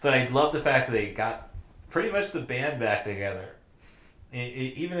 But I love the fact that they got pretty much the band back together.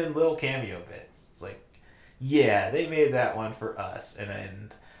 Even in little cameo bits. It's like, yeah, they made that one for us.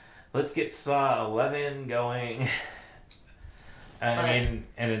 And let's get Saw 11 going. And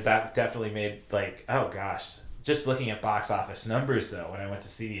that definitely made, oh gosh. Just looking at box office numbers, though, when I went to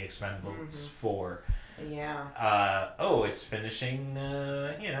see The Expendables 4. Yeah. It's finishing,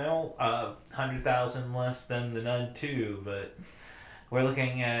 100,000 less than The Nun 2, but we're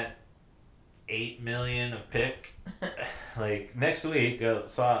looking at $8 million a pick. Next week,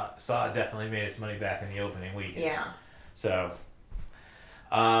 Saw definitely made its money back in the opening weekend. Yeah. So,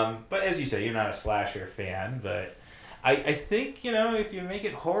 but as you say, you're not a slasher fan, but I think, if you make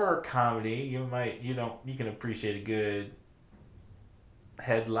it horror comedy, you can appreciate a good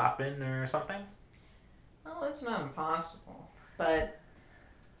head lopping or something. Well, it's not impossible, but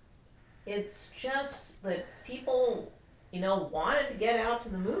it's just that people, wanted to get out to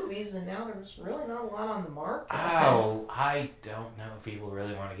the movies, and now there's really not a lot on the market. Oh, I don't know if people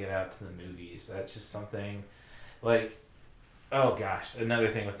really want to get out to the movies. That's just something, oh gosh, another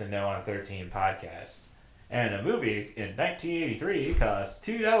thing with the No on 13 podcast. And a movie in 1983 cost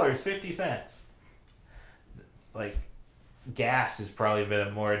 $2.50. Gas has probably been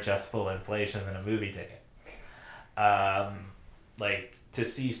a more adjustable inflation than a movie ticket. To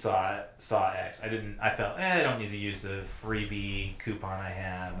see Saw X, I felt, I don't need to use the freebie coupon I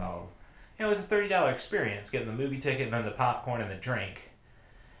have. It was a $30 experience, getting the movie ticket and then the popcorn and the drink.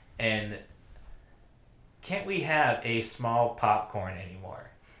 And can't we have a small popcorn anymore?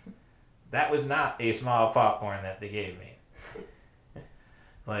 That was not a small popcorn that they gave me.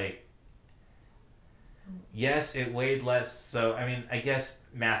 Yes, it weighed less. So, I guess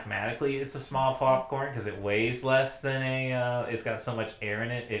mathematically it's a small popcorn because it weighs less than it's got so much air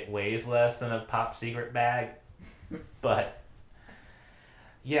in it, it weighs less than a Pop Secret bag. But,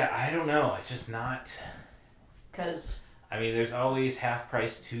 yeah, I don't know. It's just not. Because. There's always Half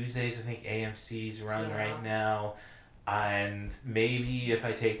Price Tuesdays. I think AMC's run right now. And maybe if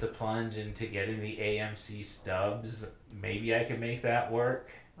I take the plunge into getting the AMC stubs, maybe I can make that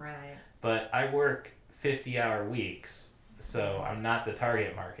work. Right. But I work 50-hour weeks, so I'm not the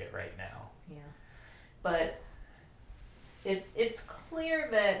target market right now. Yeah. But it's clear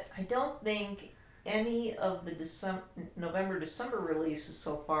that I don't think any of the November-December releases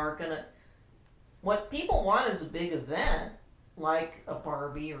so far are going to... What people want is a big event, like a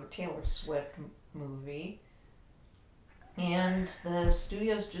Barbie or Taylor Swift movie. And the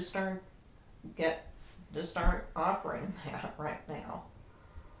studios just aren't offering that right now.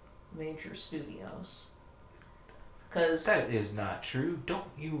 Major studios. Cause that is not true. Don't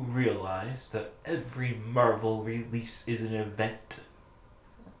you realize that every Marvel release is an event?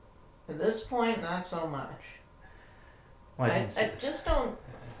 At this point, not so much. Well, I just don't...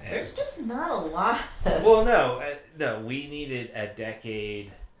 There's just not a lot of... Well, no, we needed a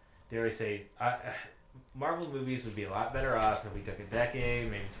decade, dare I say... Marvel movies would be a lot better off if we took a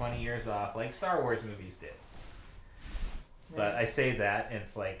decade, maybe 20 years off, like Star Wars movies did. Yeah. But I say that, and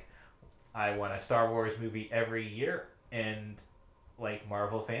it's I want a Star Wars movie every year, and like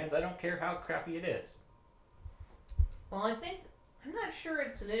Marvel fans, I don't care how crappy it is. Well, I'm not sure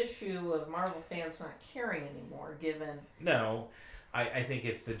it's an issue of Marvel fans not caring anymore, given... No, I think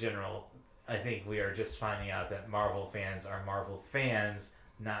it's the general... I think we are just finding out that Marvel fans are Marvel fans,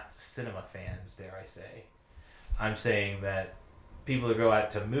 not cinema fans, dare I say. I'm saying that people who go out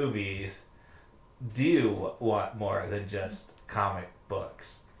to movies do want more than just comic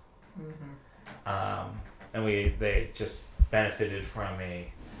books. Mm-hmm. And they just benefited from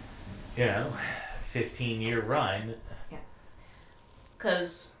a 15-year run. Yeah.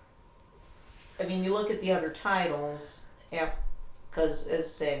 Because, you look at the other titles, because, as I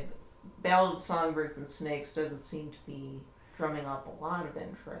say, Ballad of Songbirds and Snakes doesn't seem to be drumming up a lot of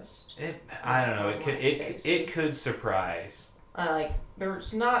interest. I don't know. It could surprise.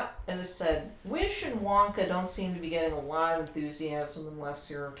 There's not, as I said, Wish and Wonka don't seem to be getting a lot of enthusiasm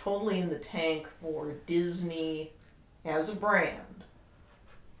unless you're totally in the tank for Disney as a brand,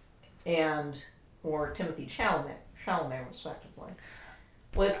 or Timothy Chalamet respectively.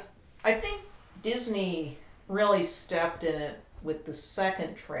 But I think Disney really stepped in it with the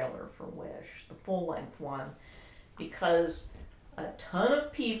second trailer for Wish, the full-length one, because a ton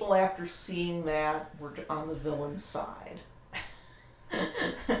of people after seeing that were on the villain's side.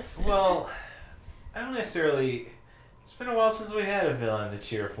 Well, I don't necessarily... It's been a while since we had a villain to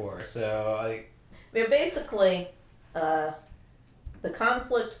cheer for, so I... Yeah, basically, the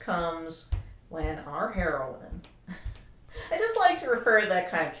conflict comes when our heroine... I just like to refer to that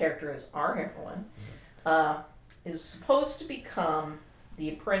kind of character as our heroine, is supposed to become the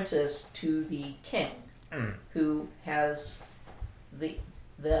apprentice to the king, who has the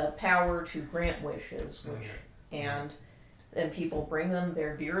power to grant wishes, which and then people bring them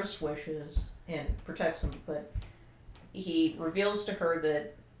their dearest wishes and protects them. But he reveals to her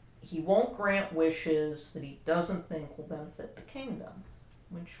that he won't grant wishes that he doesn't think will benefit the kingdom,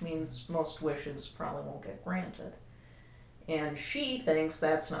 which means most wishes probably won't get granted. And she thinks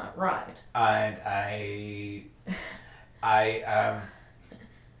that's not right. Okay.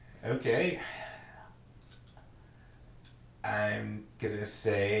 I'm gonna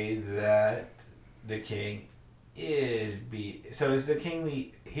say that the king so is the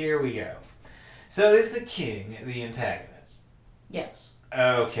king here we go. So is the king the antagonist? Yes.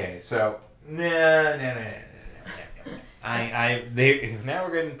 Okay, so no. Now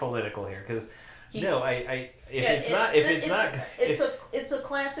we're getting political here because it's a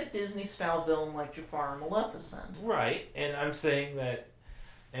classic Disney style villain like Jafar and Maleficent. Right, and I'm saying that,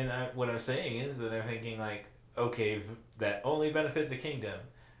 what I'm saying is that I'm thinking like, okay, that only benefit the kingdom.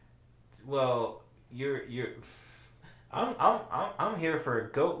 Well, I'm here for a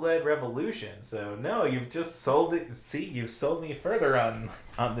goat-led revolution. So no, you've just sold it. See, you've sold me further on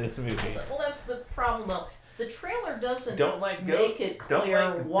this movie. Well, that's the problem though. The trailer doesn't goats. make it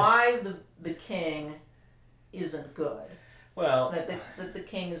clear why the king isn't good. Well, that the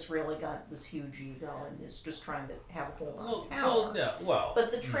king has really got this huge ego and is just trying to have a hold on power.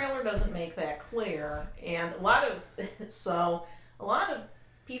 But the trailer doesn't make that clear, and a lot of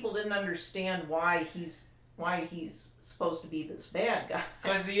people didn't understand why he's supposed to be this bad guy.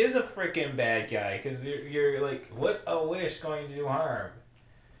 Because he is a freaking bad guy. Because you're like, what's a wish going to do harm?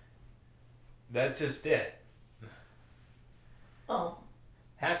 That's just it. Well,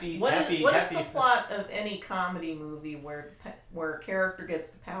 what is the plot of any comedy movie where a character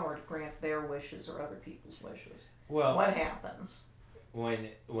gets the power to grant their wishes or other people's wishes? Well, what happens when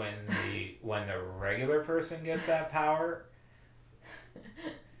the regular person gets that power?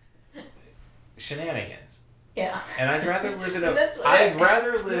 Shenanigans. Yeah. And I'd rather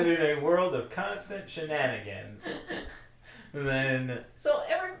live in a world of constant shenanigans than.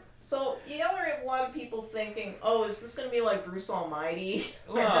 So you ever have a lot of people thinking, "Oh, is this going to be like Bruce Almighty?"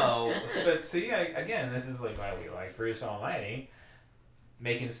 No, but see, again, this is like why we like Bruce Almighty,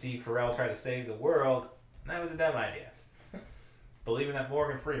 making Steve Carell try to save the world. That was a dumb idea. Believing that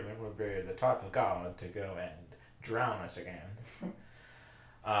Morgan Freeman would be the type of God to go and drown us again.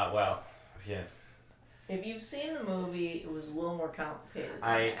 Well, yeah. If you've seen the movie, it was a little more complicated.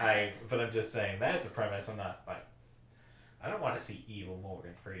 But I'm just saying that's a premise. I'm not like. I don't want to see evil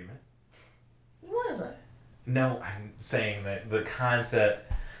Morgan Freeman. He wasn't. No, I'm saying that the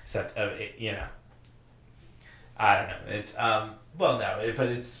concept of it, I don't know. It's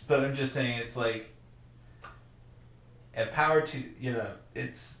but I'm just saying it's like a power to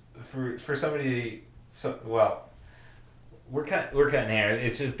it's for somebody. So we're cutting hair.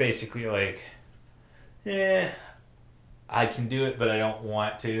 It's just basically like, I can do it, but I don't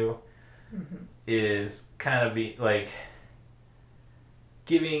want to. Mm-hmm. Is kind of be like.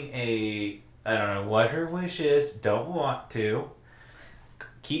 Giving I don't know what her wish is, don't want to.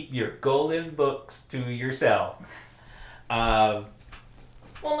 Keep your golden books to yourself. Well,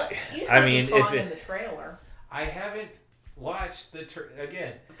 you heard the song in the trailer. I haven't watched the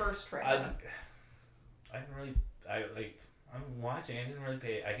first trailer. I didn't really. I'm watching. I didn't really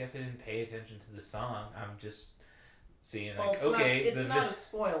pay. I guess I didn't pay attention to the song. I'm just seeing it's not a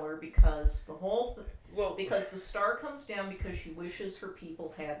spoiler because the whole. Because the star comes down because she wishes her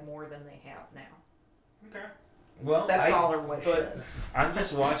people had more than they have now. Okay. Well, that's all her wish is. I'm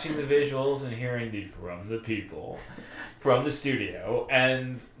just watching the visuals and hearing the from the people, from the studio,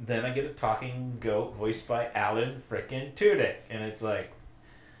 and then I get a talking goat voiced by Alan frickin' Tudyk, and it's like,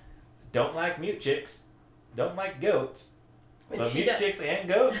 don't like mute chicks, don't like goats, but mute chicks and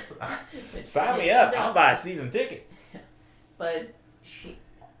goats. Sign me up. I'll buy season tickets.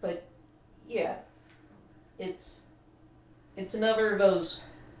 Yeah. It's another of those.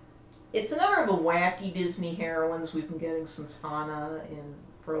 It's another of the wacky Disney heroines we've been getting since Anna in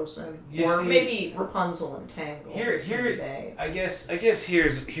Frozen, maybe Rapunzel in Tangled. I guess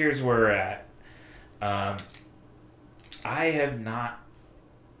here's where we're at. I have not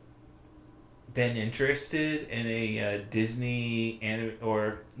been interested in a Disney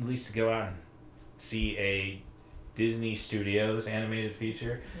or at least to go out and see a Disney Studios animated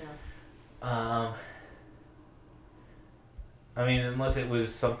feature. Yeah. I mean, unless it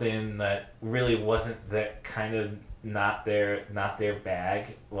was something that really wasn't that kind of not their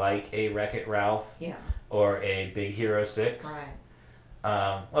bag, like a Wreck-It Ralph, Yeah. or a Big Hero 6. Right.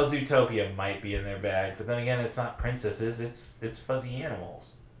 Well, Zootopia might be in their bag, but then again, it's not princesses; it's fuzzy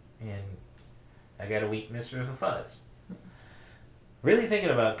animals, and I got a weakness for the fuzz. Really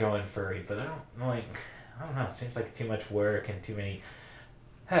thinking about going furry, but I don't know. It seems like too much work and too many.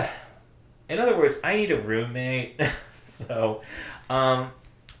 In other words, I need a roommate. So,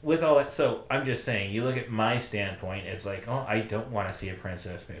 with all that, so I'm just saying, you look at my standpoint, it's like, oh, I don't want to see a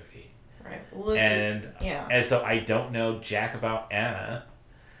princess movie. Right. Well, listen, and so I don't know jack about Anna.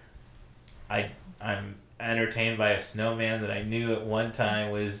 I'm entertained by a snowman that I knew at one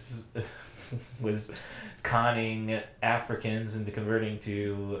time was conning Africans into converting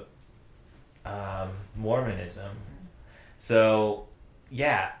to Mormonism. So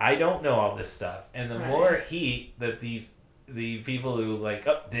yeah, I don't know all this stuff, and the more heat that the people who like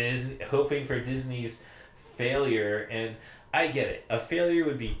Disney, hoping for Disney's failure, and I get it, a failure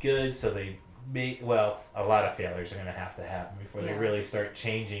would be good, so they a lot of failures are going to happen before they really start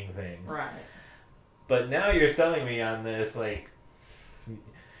changing things. Right. But now you're selling me on this, like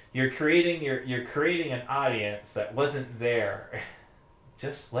you're creating an audience that wasn't there.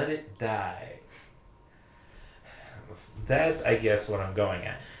 Just let it die. That's, I guess, what I'm going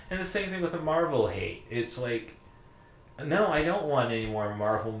at. And the same thing with the Marvel hate. It's like, no, I don't want any more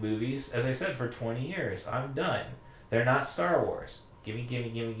Marvel movies. As I said, for 20 years, I'm done. They're not Star Wars. Give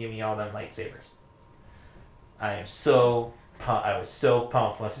me all them lightsabers. I was so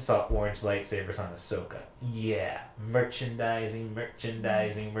pumped once I saw orange lightsabers on Ahsoka. Yeah, merchandising.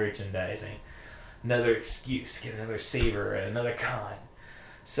 Another excuse, get another saber at another con.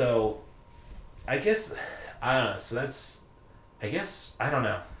 So, I guess, I don't know. So I don't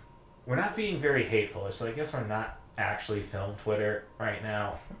know. We're not being very hateful, so I guess we're not actually film Twitter right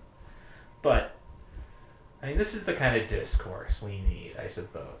now. But, I mean, this is the kind of discourse we need, I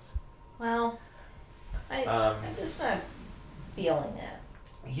suppose. Well, I'm just not feeling it.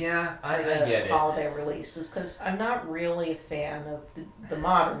 Yeah, I get it. Holiday releases, because I'm not really a fan of the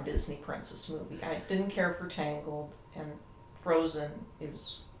modern Disney princess movie. I didn't care for Tangled, and Frozen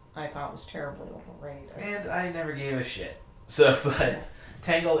I thought was terribly overrated. And I never gave a shit. So, but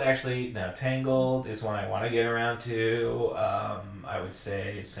Tangled is one I want to get around to. I would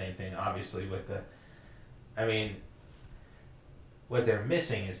say same thing, obviously, what they're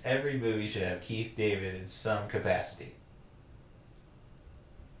missing is every movie should have Keith David in some capacity.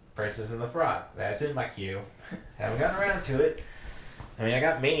 Princess and the Frog, that's in my queue. Haven't gotten around to it. I mean, I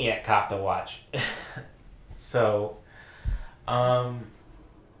got Maniac Cop to watch. So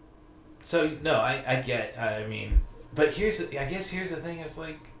no, I get, but here's the thing, is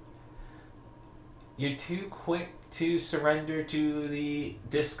like, you're too quick to surrender to the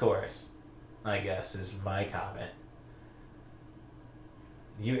discourse, I guess, is my comment.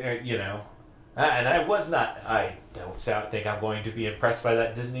 And I don't think I'm going to be impressed by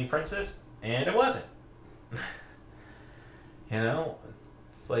that Disney princess, and it wasn't.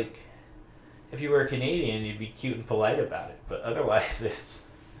 It's like, if you were a Canadian, you'd be cute and polite about it, but otherwise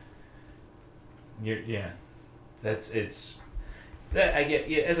I get,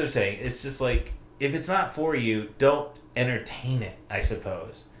 as I'm saying, it's just like, if it's not for you, don't entertain it, I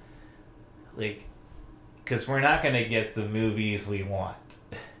suppose. Like, because we're not going to get the movies we want,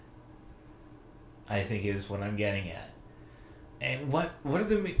 I think, is what I'm getting at. And what are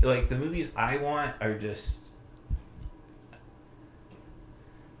the movies I want are just,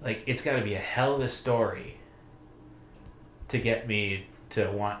 like, it's got to be a hell of a story to get me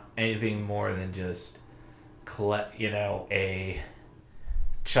to want anything more than just a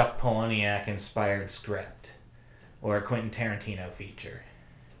Chuck Palahniuk inspired script or a Quentin Tarantino feature.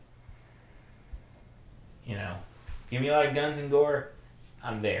 Give me a lot of guns and gore,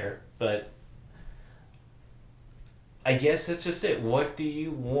 I'm there. But I guess that's just it. What do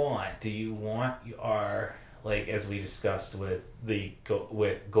you want? Do you want our, like, as we discussed with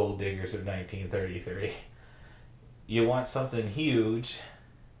Gold Diggers of 1933, you want something huge,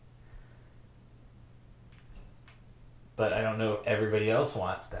 but I don't know if everybody else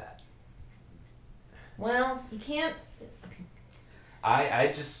wants that. Well, you can't.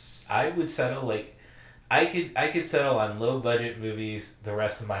 I would settle, like, I could settle on low budget movies the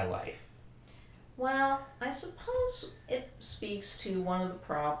rest of my life. Well, I suppose it speaks to one of the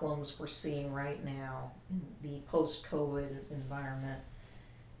problems we're seeing right now in the post-COVID environment,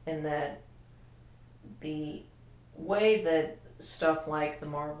 and that the way that stuff like the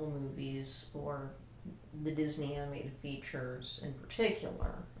Marvel movies or the Disney animated features in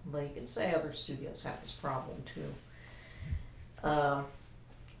particular, but you could say other studios have this problem too,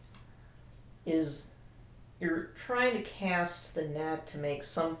 is you're trying to cast the net to make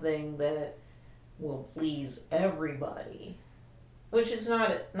something that will please everybody, which is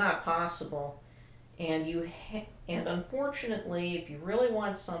not possible. And and unfortunately, if you really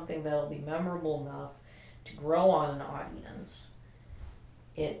want something that'll be memorable enough to grow on an audience,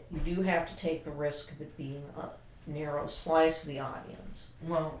 you do have to take the risk of it being a narrow slice of the audience.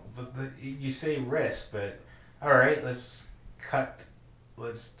 Well, but you say risk, but all right, let's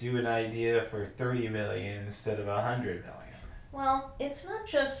do an idea for 30 million instead of 100 million. Well, it's not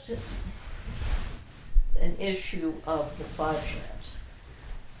just an issue of the budget.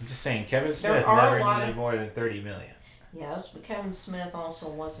 I'm just saying, Kevin Smith never needed more than 30 million. Yes, but Kevin Smith also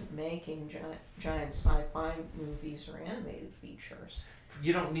wasn't making giant sci-fi movies or animated features.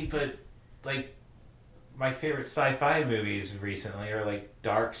 You don't need, but like my favorite sci-fi movies recently are like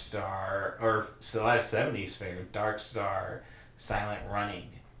Dark Star, or a lot of 70s favorite, Dark Star, Silent Running.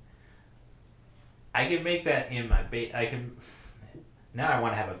 I can make that in my now I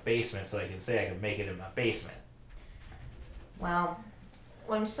want to have a basement so I can say I can make it in my basement. Well,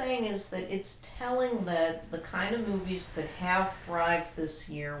 what I'm saying is that it's telling that the kind of movies that have thrived this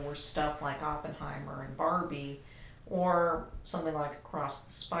year were stuff like Oppenheimer and Barbie, or something like Across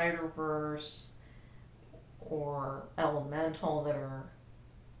the Spider-Verse, or Elemental, that are,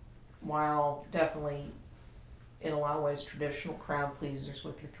 while definitely in a lot of ways traditional crowd pleasers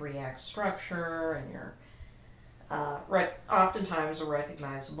with your 3-act structure and your oftentimes a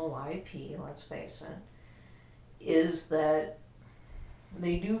recognizable IP, let's face it, is that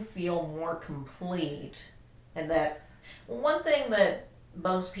they do feel more complete. And that one thing that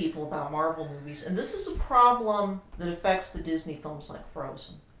bugs people about Marvel movies, and this is a problem that affects the Disney films like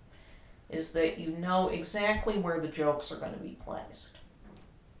Frozen, is that you know exactly where the jokes are going to be placed.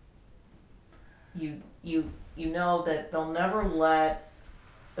 You know that they'll never let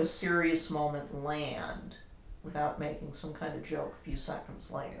a serious moment land without making some kind of joke a few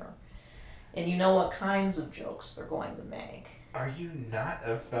seconds later. And you know what kinds of jokes they're going to make. Are you not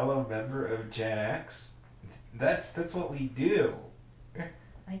a fellow member of Gen X? That's what we do.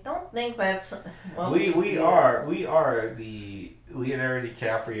 I don't think that's what we are. We are the Leonardo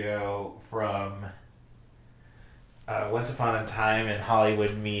DiCaprio from Once Upon a Time in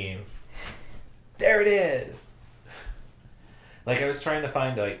Hollywood meme. There it is. Like, I was trying to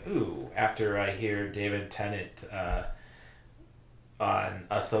find, like, after I hear David Tennant on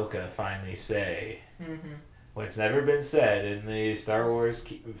Ahsoka finally say what's never been said in the Star Wars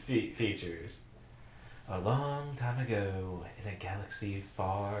features. A long time ago, in a galaxy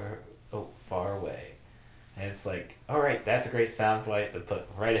far, far away. And it's like, all right, that's a great soundbite to put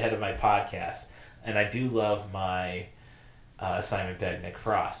right ahead of my podcast. And I do love my Simon Pegg, Nick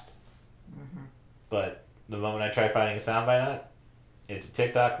Frost. Mm-hmm. But the moment I try finding a soundbite on it, it's a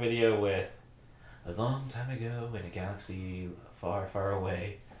TikTok video with a long time ago in a galaxy far, far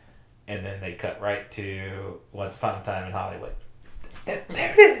away. And then they cut right to Once Upon a Time in Hollywood. There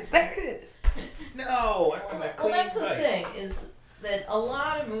it is. No, I want that clean that's the bite. thing, is that a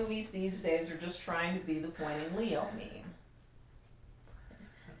lot of movies these days are just trying to be the pointing Leo meme.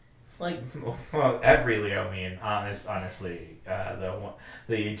 Like, well, every Leo meme, honestly, the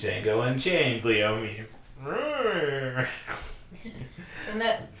Django Unchained Leo meme. And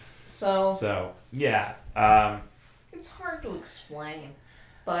that, so yeah, it's hard to explain,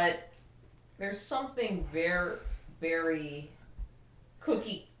 but there's something very, very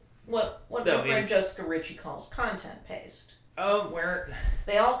what my friend Jessica Ritchie calls content paste. Where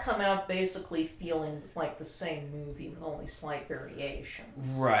they all come out basically feeling like the same movie with only slight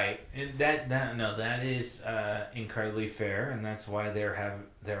variations. Right, and that is incredibly fair, and that's why there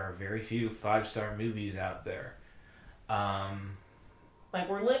are very few 5-star movies out there. Like,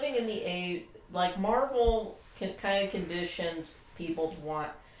 we're living in the age, like, Marvel kind of conditioned people to want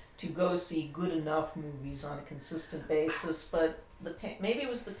to go see good enough movies on a consistent basis, but maybe it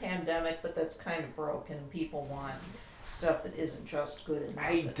was the pandemic, but that's kind of broken. People want stuff that isn't just good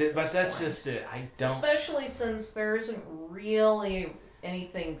enough. But that's just it. I don't. Especially since there isn't really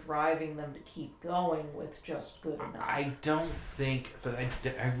anything driving them to keep going with just good enough. I don't think, but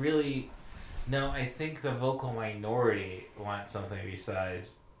I really, no, I think the vocal minority wants something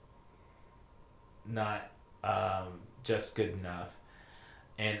besides not just good enough.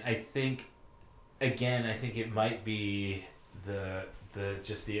 And I think, again, it might be the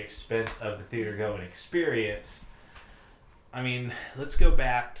expense of the theater going experience. I mean, let's go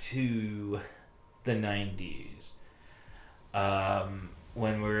back to the 90s.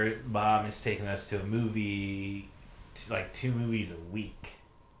 When mom is taking us to a movie, like 2 movies a week.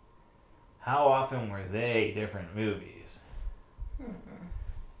 How often were they different movies?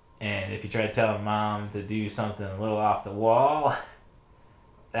 And if you try to tell mom to do something a little off the wall,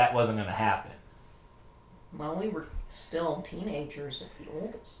 that wasn't going to happen. Well, we were still teenagers at the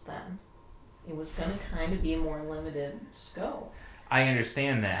oldest then. It was going to kind of be a more limited scope. I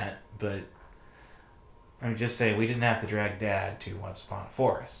understand that, but I'm just saying we didn't have to drag Dad to Once Upon a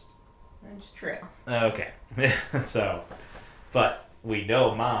Forest. That's true. Okay. So, but we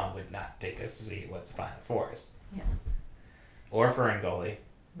know Mom would not take us to see Once Upon a Forest. Yeah. Or Ferngully.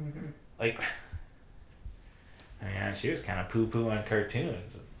 Mm-hmm. Like, I mean, she was kind of poo-poo on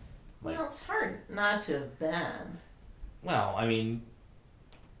cartoons. Like, well, it's hard not to have been. Well, I mean,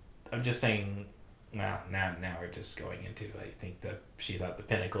 I'm just saying, well, now we're just going into, I think that she thought the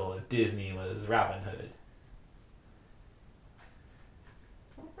pinnacle of Disney was Robin Hood.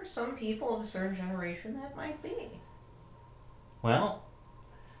 Well, for some people of a certain generation, that might be. Well,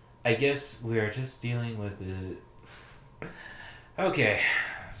 I guess we're just dealing with the... Okay,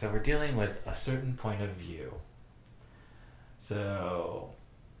 so we're dealing with a certain point of view. So,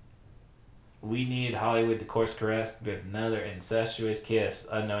 we need Hollywood to course correct with another incestuous kiss,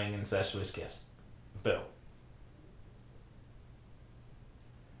 unknowing incestuous kiss. Boom.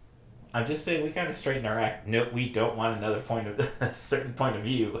 I'm just saying we kind of straighten our act. Nope, we don't want another a certain point of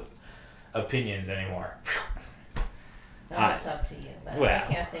view opinions anymore. That's up to you, but I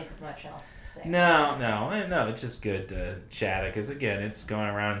can't think of much else to say. No, it's just good to chat it, because again, it's going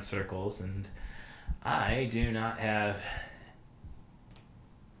around in circles, and I do not have...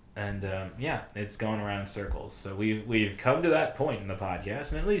 And it's going around in circles. So we've come to that point in the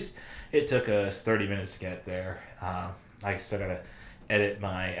podcast, and at least it took us 30 minutes to get there. I still gotta edit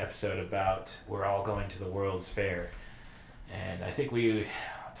my episode about we're all going to the World's Fair, and I think we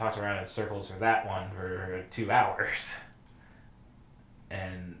talked around in circles for that one for 2 hours.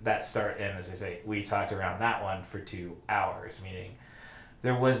 And and as I say, we talked around that one for 2 hours, meaning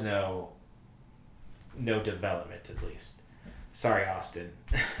there was no development, at least. Sorry, Austin.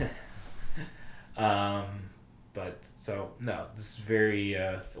 But so no, this is very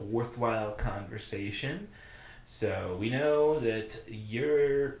worthwhile conversation. So we know that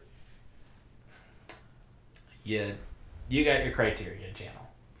you got your Criterion channel.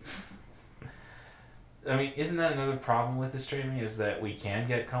 I mean, isn't that another problem with the streaming, is that we can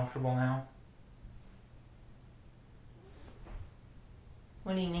get comfortable now?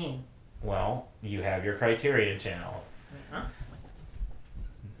 What do you mean? Well, you have your Criterion channel. Uh-huh.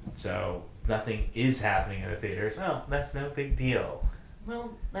 So nothing is happening in the theaters. Well, that's no big deal.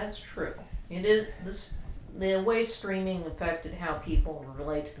 Well, that's true. It is the way streaming affected how people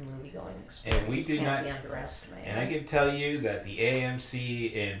relate to the movie-going experience. And we do can't not be underestimated. And I can tell you that the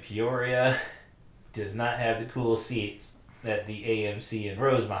AMC in Peoria does not have the cool seats that the AMC in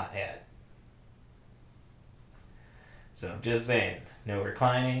Rosemont had. So I'm just saying, no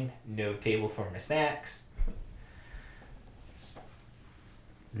reclining, no table for my snacks. It's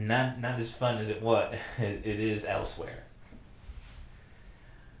not as fun as it is elsewhere.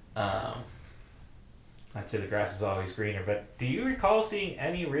 I'd say the grass is always greener, but do you recall seeing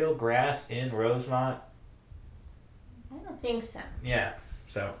any real grass in Rosemont? I don't think so. Yeah,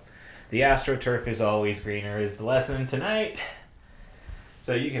 so the AstroTurf is always greener is the lesson tonight.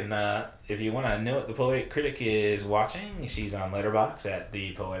 So you can, if you want to know what the Poetic Critic is watching, she's on Letterboxd at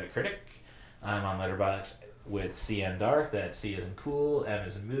ThePoeticCritic. I'm on Letterboxd with CN Darth. That C is in cool, M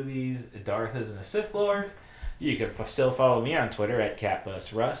is in movies, Darth is in a Sith Lord. You can still follow me on Twitter at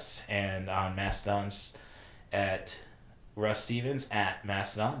CatBusRuss, and on Mastodon's at Russ Stevens at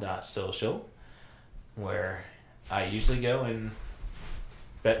mastodon.social, where I usually go and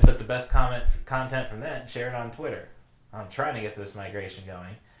put the best content from that and share it on Twitter. I'm trying to get this migration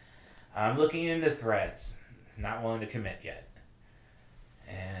going. I'm looking into Threads. Not willing to commit yet.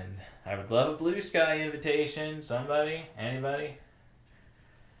 And I would love a Blue Sky invitation. Somebody? Anybody?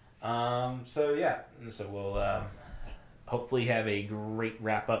 So we'll hopefully have a great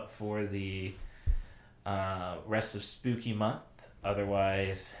wrap up for the rest of Spooky Month.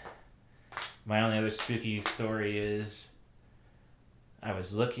 Otherwise, my only other spooky story is I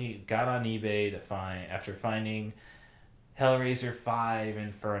got on eBay after finding Hellraiser 5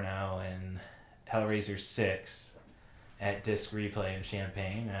 Inferno and Hellraiser 6 at Disc Replay in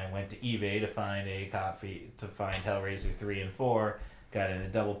Champaign. And I went to eBay to find a copy to find Hellraiser 3 and 4. Got in a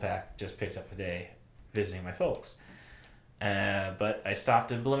double pack, just picked up today, visiting my folks. But I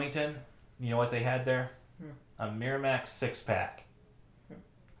stopped in Bloomington. You know what they had there? A Miramax 6-pack.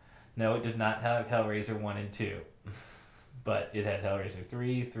 No, it did not have Hellraiser 1 and 2. But it had Hellraiser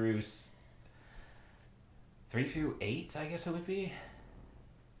 3 through 8, I guess it would be.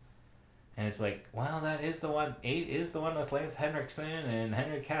 And it's like, well, that is the one. 8 is the one with Lance Henriksen and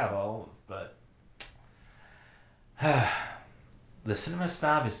Henry Cavill, but the cinema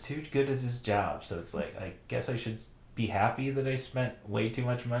snob is too good at his job. So it's like, I guess I should be happy that I spent way too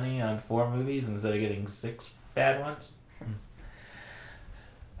much money on 4 movies instead of getting 6 bad ones.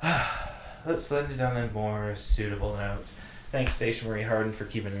 Let's end it on a more suitable note. Thanks, Station Marie Harden, for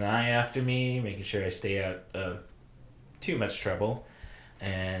keeping an eye after me, making sure I stay out of too much trouble.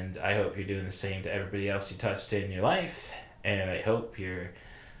 And I hope you're doing the same to everybody else you touched in your life. And I hope you're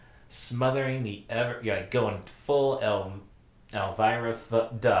smothering going full Elvira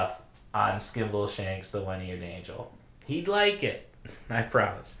Duff on Skimble Shanks, the one-eared angel. He'd like it. I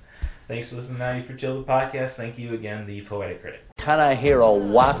promise. Thanks for listening to 90 for Chill, the podcast. Thank you again, the Poetic Critic. Can I hear a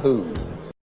wahoo?